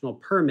national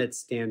permit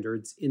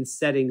standards in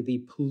setting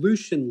the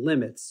pollution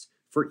limits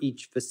for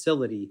each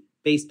facility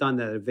based on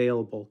that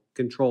available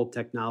control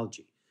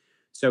technology.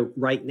 So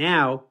right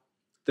now,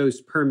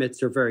 those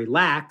permits are very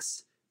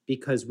lax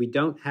because we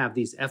don't have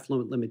these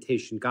effluent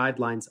limitation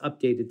guidelines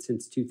updated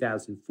since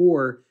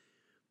 2004.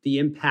 The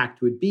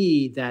impact would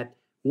be that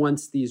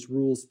once these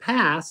rules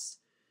pass,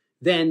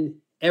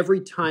 then every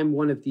time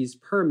one of these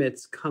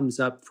permits comes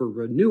up for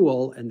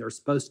renewal, and they're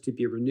supposed to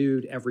be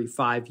renewed every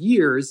 5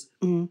 years,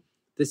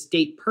 the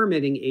state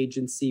permitting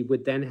agency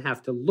would then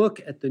have to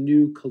look at the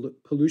new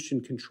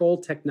pollution control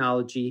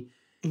technology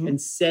and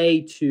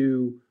say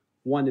to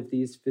one of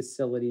these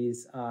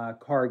facilities,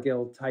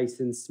 Cargill,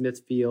 Tyson,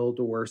 Smithfield,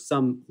 or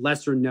some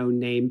lesser known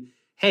name,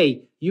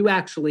 hey, you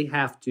actually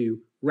have to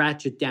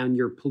ratchet down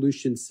your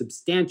pollution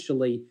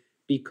substantially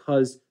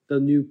because the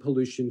new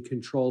pollution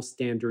control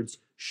standards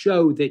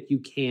show that you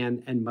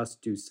can and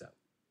must do so.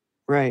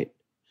 Right.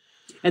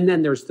 And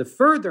then there's the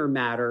further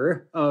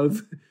matter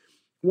of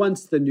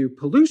once the new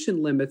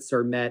pollution limits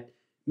are met,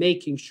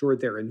 making sure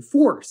they're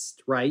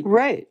enforced, right?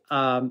 Right.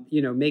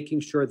 Making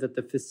sure that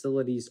the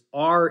facilities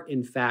are,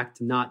 in fact,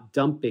 not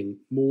dumping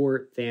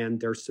more than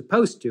they're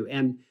supposed to.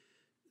 And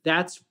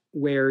that's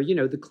where,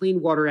 the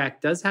Clean Water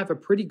Act does have a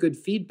pretty good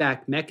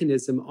feedback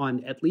mechanism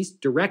on at least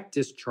direct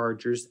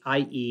dischargers,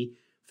 i.e.,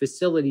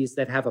 facilities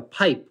that have a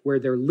pipe where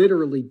they're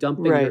literally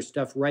dumping their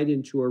stuff right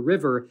into a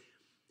river.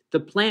 The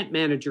plant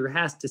manager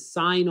has to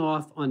sign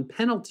off on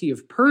penalty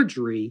of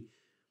perjury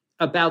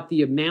about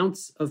the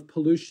amounts of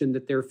pollution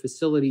that their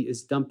facility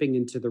is dumping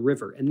into the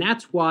river. And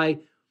that's why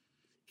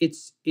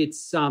it's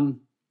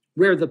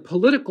where the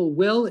political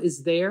will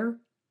is there,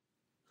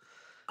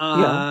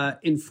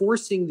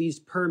 enforcing these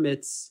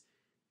permits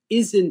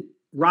isn't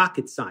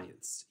rocket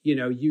science.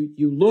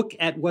 You look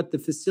at what the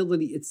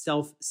facility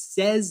itself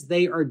says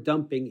they are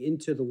dumping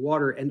into the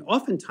water, and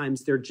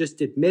oftentimes they're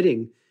just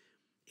admitting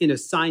in a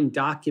signed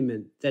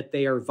document that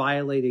they are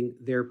violating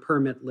their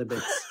permit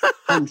limits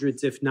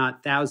hundreds, if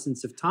not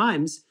thousands of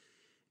times.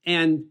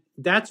 And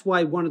that's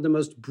why one of the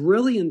most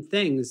brilliant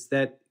things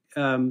that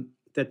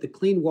the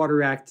Clean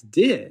Water Act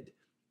did,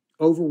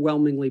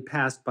 overwhelmingly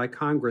passed by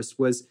Congress,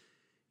 was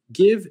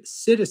give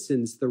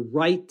citizens the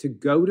right to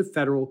go to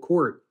federal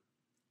court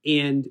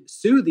and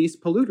sue these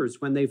polluters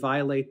when they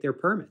violate their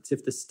permits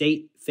if the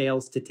state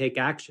fails to take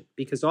action.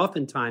 Because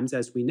oftentimes,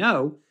 as we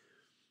know,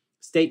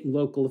 state and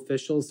local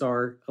officials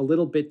are a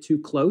little bit too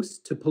close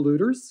to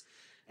polluters,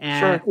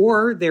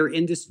 or their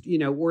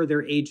or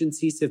their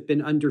agencies have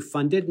been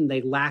underfunded and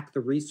they lack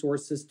the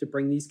resources to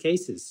bring these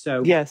cases.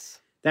 So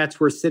that's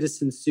where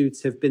citizen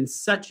suits have been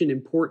such an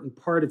important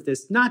part of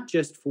this, not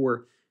just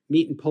for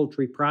meat and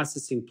poultry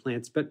processing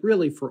plants, but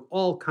really for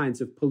all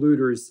kinds of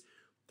polluters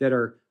that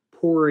are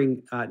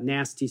pouring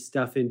nasty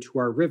stuff into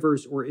our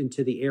rivers or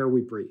into the air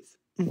we breathe.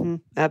 Mm-hmm.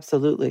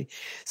 Absolutely.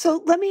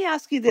 So let me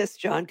ask you this,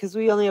 John, because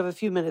we only have a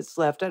few minutes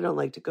left. I don't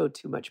like to go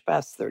too much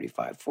past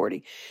 35,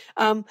 40.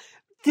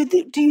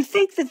 Do you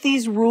think that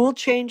these rule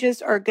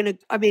changes are going to,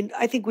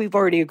 I think we've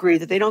already agreed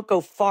that they don't go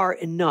far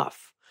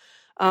enough.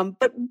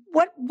 But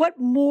what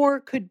more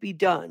could be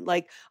done?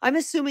 Like, I'm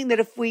assuming that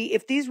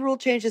if these rule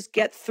changes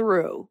get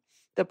through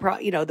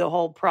the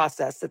whole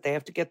process that they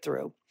have to get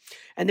through,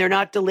 and they're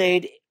not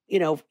delayed,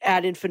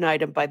 ad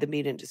infinitum by the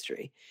meat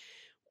industry,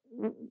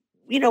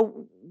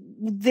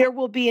 there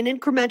will be an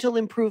incremental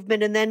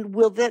improvement. And then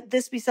will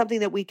this be something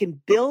that we can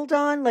build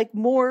on? Like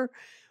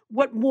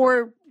what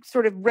more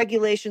sort of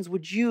regulations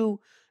would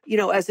you,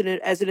 as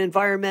an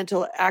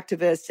environmental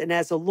activist and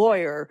as a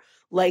lawyer,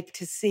 like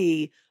to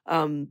see,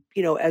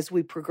 as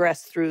we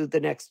progress through the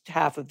next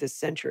half of this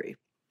century?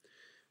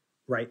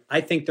 Right.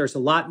 I think there's a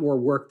lot more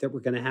work that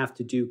we're going to have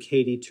to do,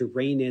 Katie, to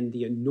rein in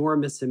the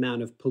enormous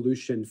amount of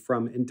pollution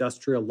from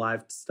industrial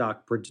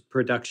livestock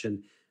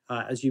production.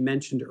 As you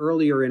mentioned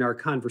earlier in our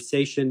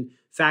conversation,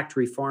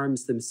 factory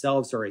farms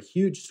themselves are a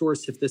huge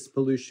source of this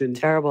pollution.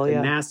 Terrible,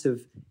 the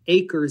massive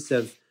acres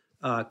of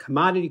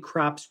commodity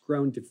crops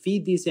grown to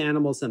feed these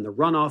animals, and the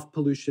runoff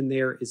pollution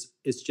there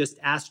is just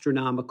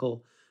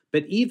astronomical.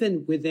 But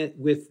even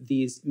with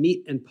these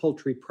meat and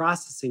poultry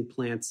processing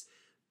plants,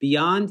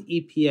 beyond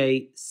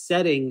EPA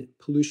setting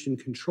pollution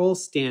control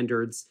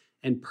standards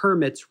and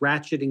permits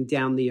ratcheting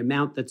down the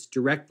amount that's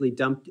directly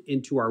dumped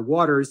into our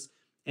waters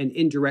and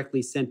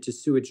indirectly sent to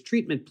sewage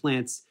treatment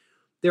plants,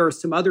 there are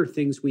some other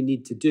things we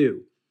need to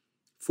do.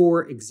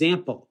 For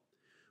example,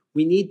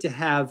 we need to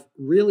have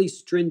really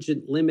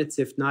stringent limits,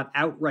 if not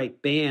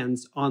outright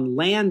bans, on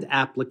land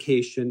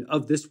application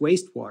of this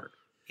wastewater.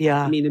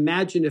 Yeah.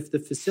 Imagine if the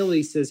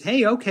facility says,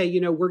 hey, okay,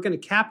 we're going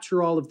to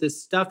capture all of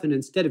this stuff, and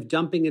instead of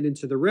dumping it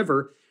into the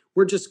river,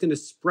 we're just going to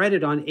spread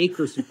it on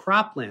acres of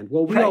cropland.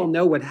 Well, we all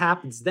know what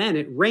happens then.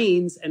 It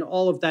rains, and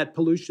all of that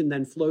pollution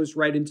then flows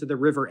right into the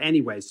river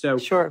anyway. So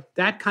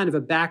that kind of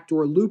a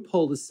backdoor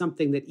loophole is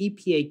something that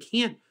EPA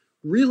can't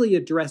really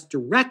address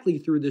directly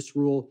through this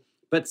rule,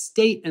 but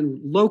state and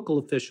local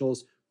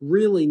officials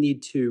really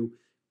need to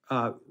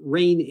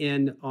rein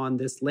in on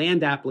this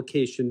land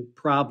application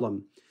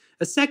problem.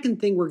 A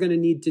second thing we're going to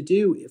need to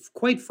do,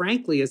 quite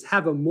frankly, is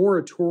have a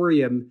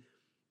moratorium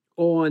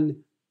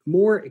on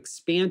more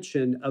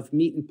expansion of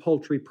meat and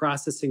poultry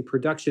processing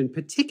production,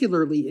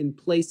 particularly in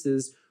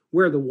places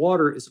where the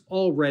water is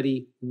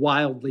already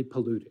wildly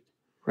polluted.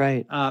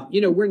 Right.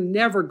 We're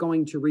never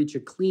going to reach a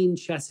clean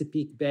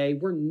Chesapeake Bay.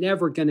 We're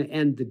never going to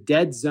end the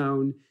dead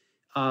zone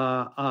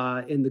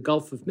in the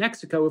Gulf of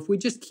Mexico if we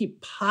just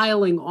keep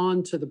piling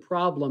on to the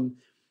problem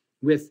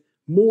with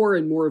more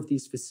and more of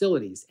these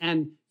facilities.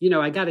 And,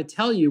 I got to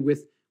tell you,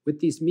 with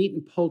these meat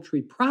and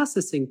poultry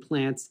processing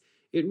plants,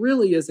 it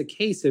really is a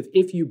case of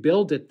if you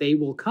build it, they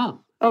will come.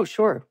 Oh,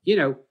 sure.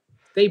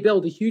 They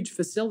build a huge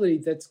facility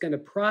that's going to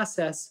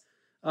process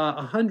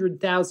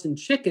 100,000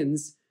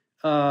 chickens,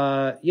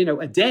 a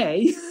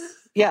day.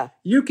 Yeah.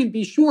 You can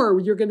be sure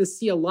you're going to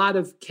see a lot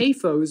of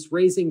CAFOs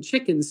raising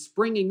chickens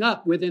springing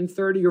up within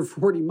 30 or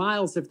 40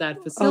 miles of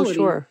that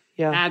facility,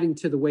 adding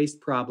to the waste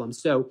problem.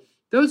 So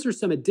those are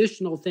some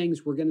additional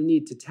things we're going to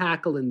need to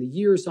tackle in the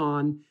years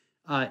on,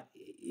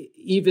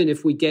 even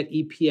if we get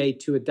EPA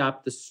to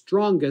adopt the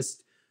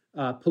strongest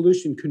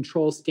pollution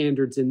control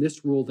standards in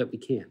this rule that we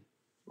can.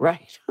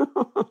 Right.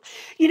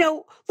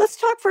 Let's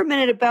talk for a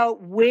minute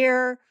about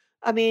where,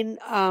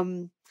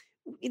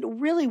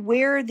 really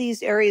where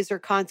these areas are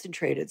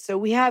concentrated. So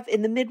we have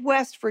in the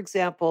Midwest, for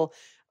example,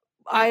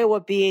 Iowa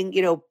being,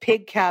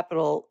 pig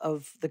capital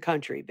of the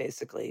country,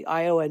 basically,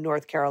 Iowa and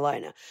North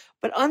Carolina.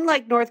 But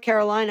unlike North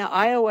Carolina,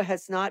 Iowa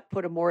has not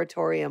put a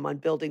moratorium on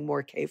building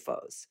more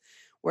CAFOs,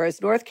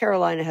 whereas North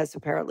Carolina has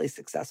apparently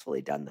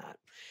successfully done that.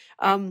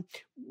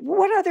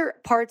 What other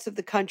parts of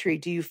the country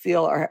do you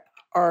feel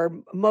are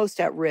most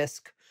at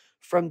risk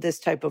from this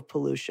type of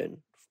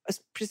pollution,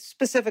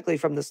 specifically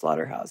from the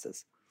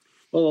slaughterhouses?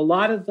 Well, a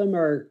lot of them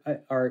are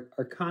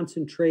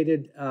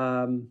concentrated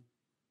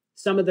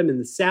some of them in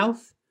the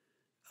South.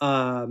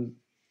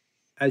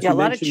 As Yeah, you a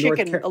lot of mentioned,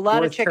 chicken, a lot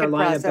of North chicken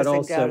Carolina, but processing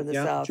also down in the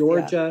South.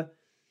 Georgia.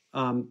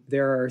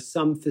 There are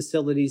some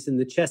facilities in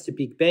the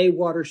Chesapeake Bay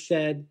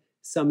watershed,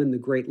 some in the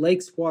Great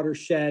Lakes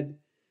watershed,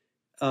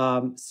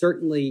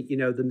 certainly,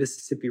 the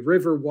Mississippi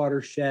River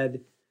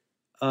watershed.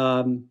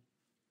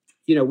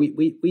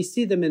 We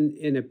see them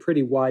in a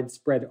pretty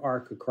widespread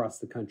arc across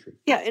the country.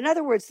 Yeah, in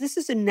other words, this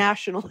is a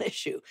national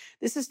issue.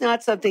 This is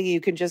not something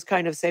you can just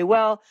kind of say,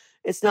 well,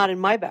 it's not in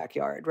my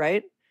backyard,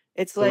 right?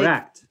 It's like,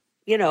 Correct.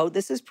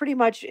 This is pretty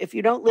much, if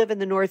you don't live in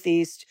the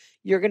Northeast,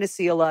 you're going to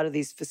see a lot of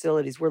these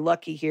facilities. We're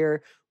lucky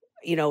here,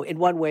 in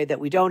one way that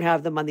we don't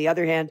have them. On the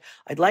other hand,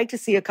 I'd like to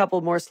see a couple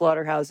more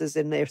slaughterhouses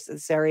in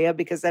this area,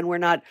 because then we're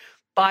not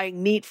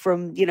buying meat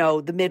from,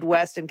 the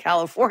Midwest and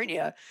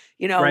California.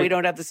 Right. We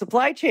don't have the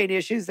supply chain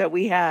issues that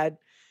we had,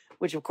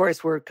 which of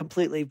course were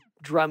completely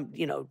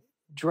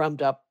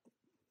drummed up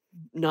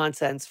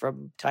nonsense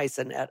from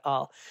Tyson et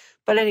al.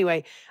 But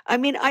anyway, I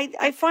mean,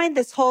 I find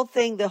this whole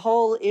thing, the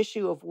whole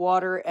issue of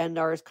water and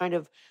our kind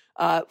of,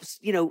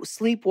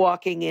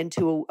 sleepwalking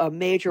into a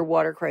major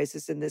water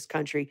crisis in this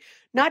country,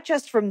 not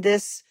just from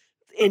this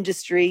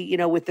industry,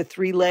 with the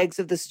three legs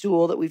of the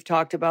stool that we've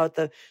talked about,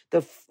 the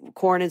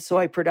corn and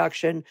soy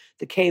production,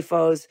 the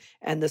CAFOs,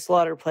 and the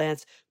slaughter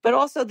plants, but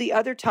also the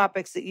other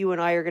topics that you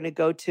and I are going to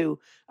go to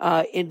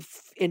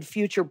in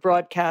future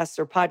broadcasts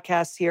or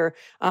podcasts here,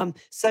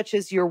 such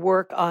as your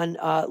work on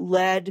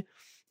lead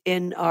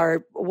in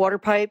our water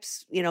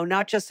pipes,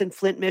 not just in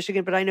Flint,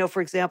 Michigan, but I know,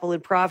 for example, in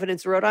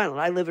Providence, Rhode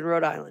Island. I live in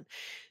Rhode Island.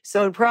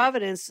 So in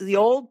Providence, the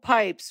old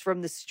pipes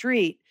from the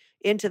street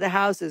into the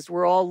houses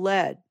were all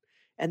lead.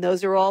 And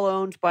those are all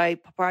owned by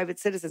private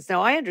citizens.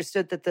 Now, I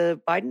understood that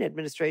the Biden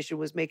administration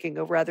was making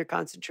a rather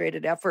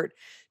concentrated effort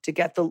to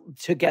get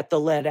the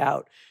lead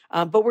out.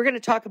 But we're going to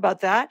talk about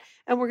that,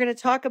 and we're going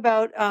to talk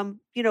about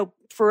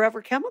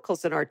forever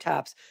chemicals in our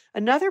taps.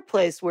 Another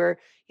place where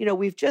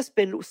we've just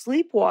been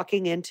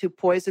sleepwalking into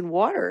poison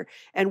water,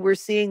 and we're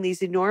seeing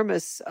these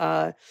enormous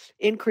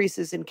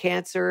increases in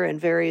cancer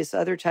and various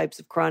other types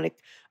of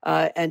chronic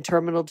and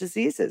terminal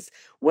diseases.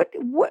 What's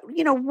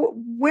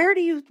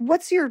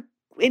your,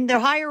 in the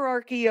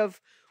hierarchy of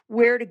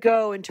where to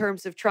go in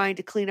terms of trying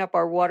to clean up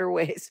our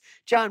waterways,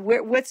 John,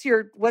 what's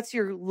your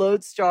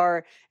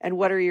lodestar, and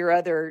what are your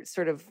other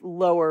sort of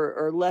lower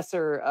or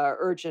lesser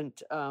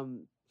urgent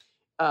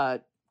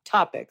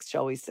topics,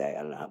 shall we say?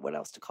 I don't know what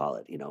else to call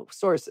it,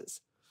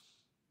 sources.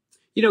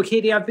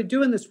 Katie, I've been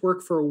doing this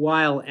work for a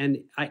while,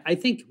 and I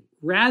think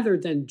rather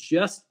than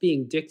just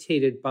being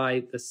dictated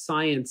by the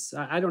science,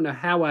 I don't know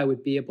how I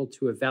would be able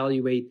to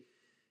evaluate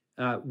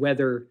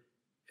whether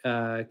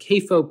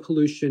CAFO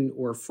pollution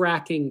or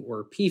fracking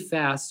or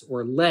PFAS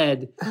or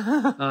lead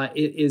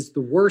is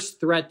the worst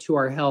threat to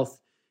our health.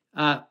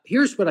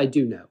 Here's what I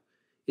do know,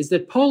 is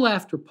that poll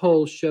after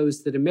poll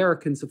shows that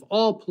Americans of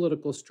all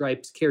political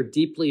stripes care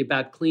deeply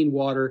about clean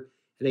water.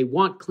 They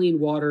want clean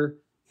water.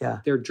 Yeah.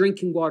 Their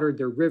drinking water,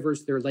 their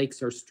rivers, their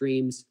lakes, our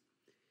streams.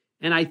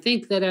 And I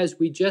think that as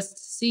we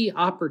just see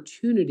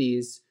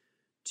opportunities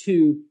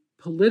to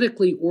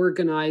politically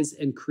organize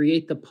and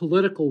create the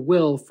political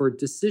will for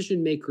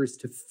decision makers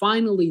to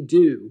finally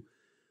do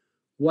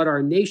what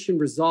our nation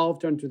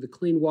resolved under the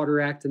Clean Water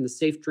Act and the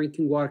Safe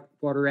Drinking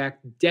Water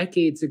Act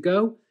decades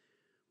ago,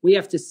 we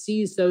have to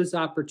seize those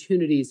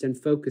opportunities and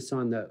focus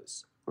on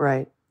those.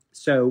 Right.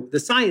 So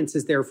the science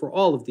is there for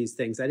all of these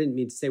things. I didn't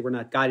mean to say we're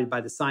not guided by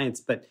the science,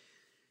 but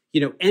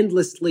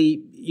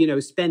endlessly,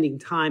 spending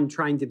time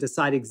trying to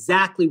decide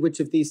exactly which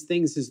of these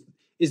things is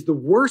the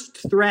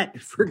worst threat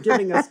for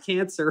giving us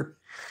cancer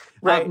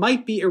right.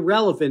 Might be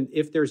irrelevant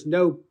if there's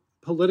no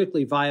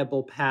politically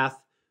viable path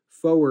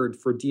forward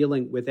for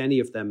dealing with any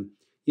of them.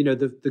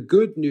 The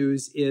good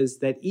news is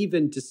that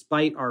even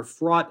despite our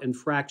fraught and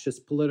fractious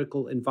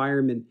political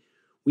environment,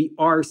 we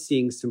are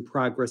seeing some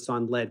progress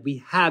on lead.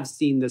 We have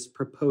seen this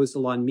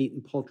proposal on meat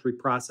and poultry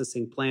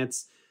processing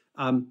plants.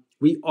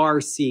 We are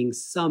seeing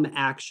some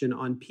action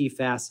on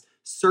PFAS.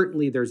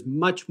 Certainly, there's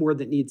much more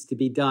that needs to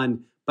be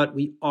done, but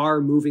we are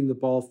moving the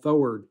ball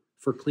forward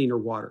for cleaner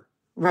water.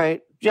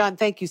 Right. John,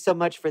 thank you so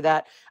much for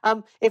that.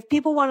 If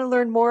people want to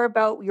learn more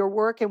about your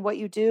work and what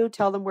you do,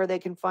 tell them where they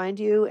can find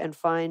you and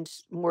find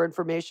more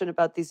information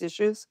about these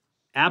issues.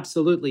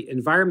 Absolutely.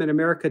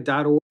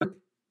 EnvironmentAmerica.org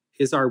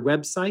is our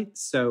website.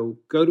 So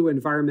go to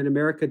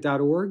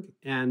environmentamerica.org.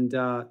 And,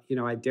 I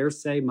dare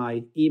say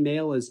my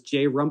email is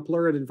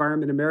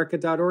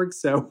jrumpler@environmentamerica.org.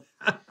 So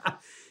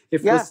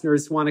if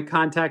listeners want to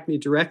contact me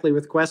directly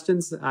with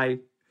questions,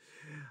 I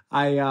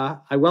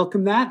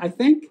welcome that, I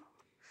think.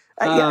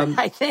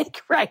 I think,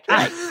 right.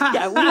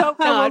 Yeah, we hope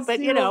not, but,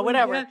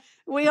 whatever.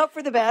 We hope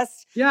for the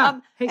best.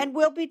 Yeah. And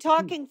we'll be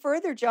talking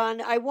further,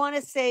 John. I want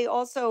to say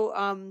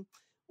also,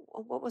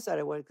 what was that?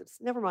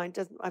 Never mind.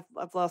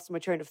 I've lost my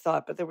train of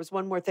thought, but there was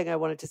one more thing I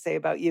wanted to say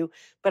about you,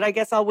 but I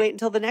guess I'll wait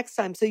until the next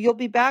time. So you'll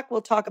be back.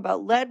 We'll talk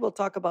about lead. We'll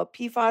talk about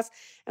PFAS,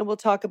 and we'll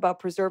talk about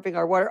preserving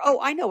our water. Oh,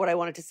 I know what I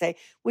wanted to say,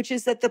 which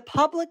is that the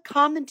public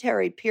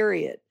commentary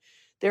period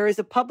There is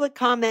a public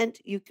comment,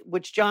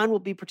 which John will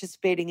be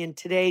participating in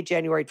today,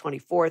 January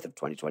 24th of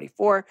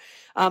 2024.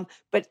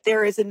 But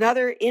there is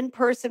another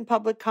in-person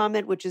public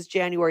comment, which is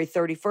January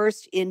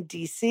 31st in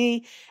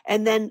DC.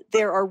 And then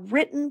there are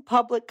written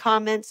public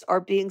comments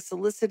are being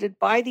solicited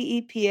by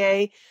the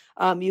EPA.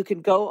 You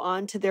can go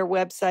on to their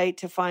website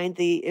to find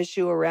the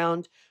issue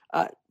around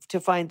to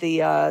find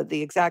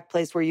the exact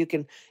place where you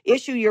can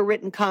issue your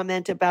written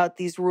comment about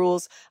these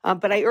rules.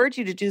 But I urge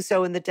you to do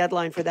so, and the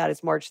deadline for that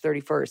is March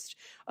 31st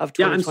of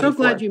 2024. Yeah, I'm so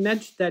glad you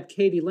mentioned that,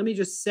 Katie. Let me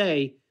just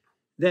say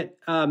that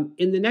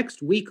in the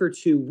next week or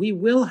two, we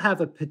will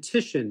have a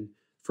petition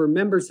for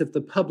members of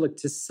the public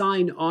to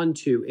sign on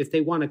to if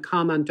they want to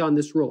comment on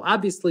this rule.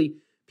 Obviously,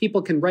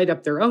 people can write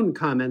up their own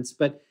comments,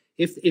 but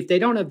if they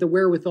don't have the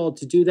wherewithal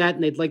to do that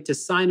and they'd like to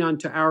sign on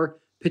to our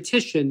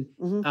petition,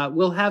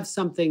 we'll have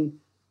something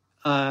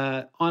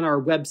on our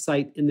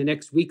website in the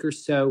next week or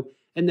so.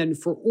 And then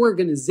for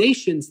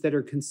organizations that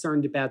are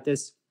concerned about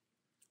this,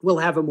 we'll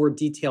have a more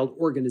detailed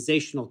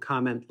organizational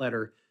comment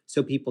letter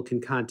so people can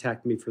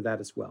contact me for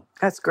that as well.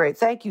 That's great.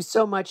 Thank you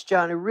so much,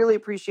 John. I really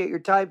appreciate your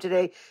time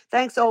today.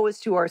 Thanks always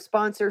to our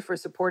sponsor for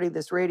supporting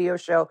this radio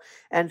show.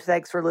 And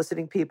thanks for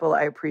listening, people.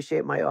 I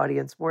appreciate my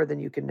audience more than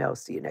you can know.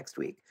 See you next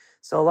week.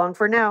 So long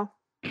for now.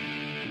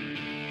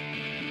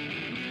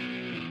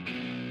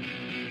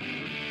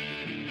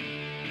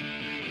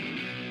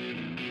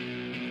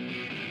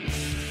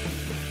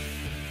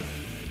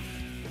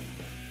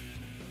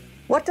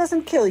 What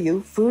Doesn't Kill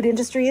You, Food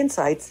Industry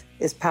Insights,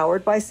 is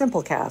powered by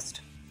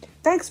Simplecast.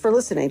 Thanks for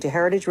listening to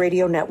Heritage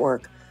Radio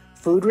Network,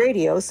 food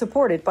radio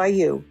supported by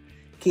you.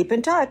 Keep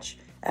in touch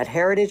at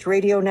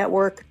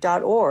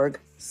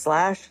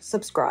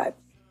heritageradionetwork.org/subscribe.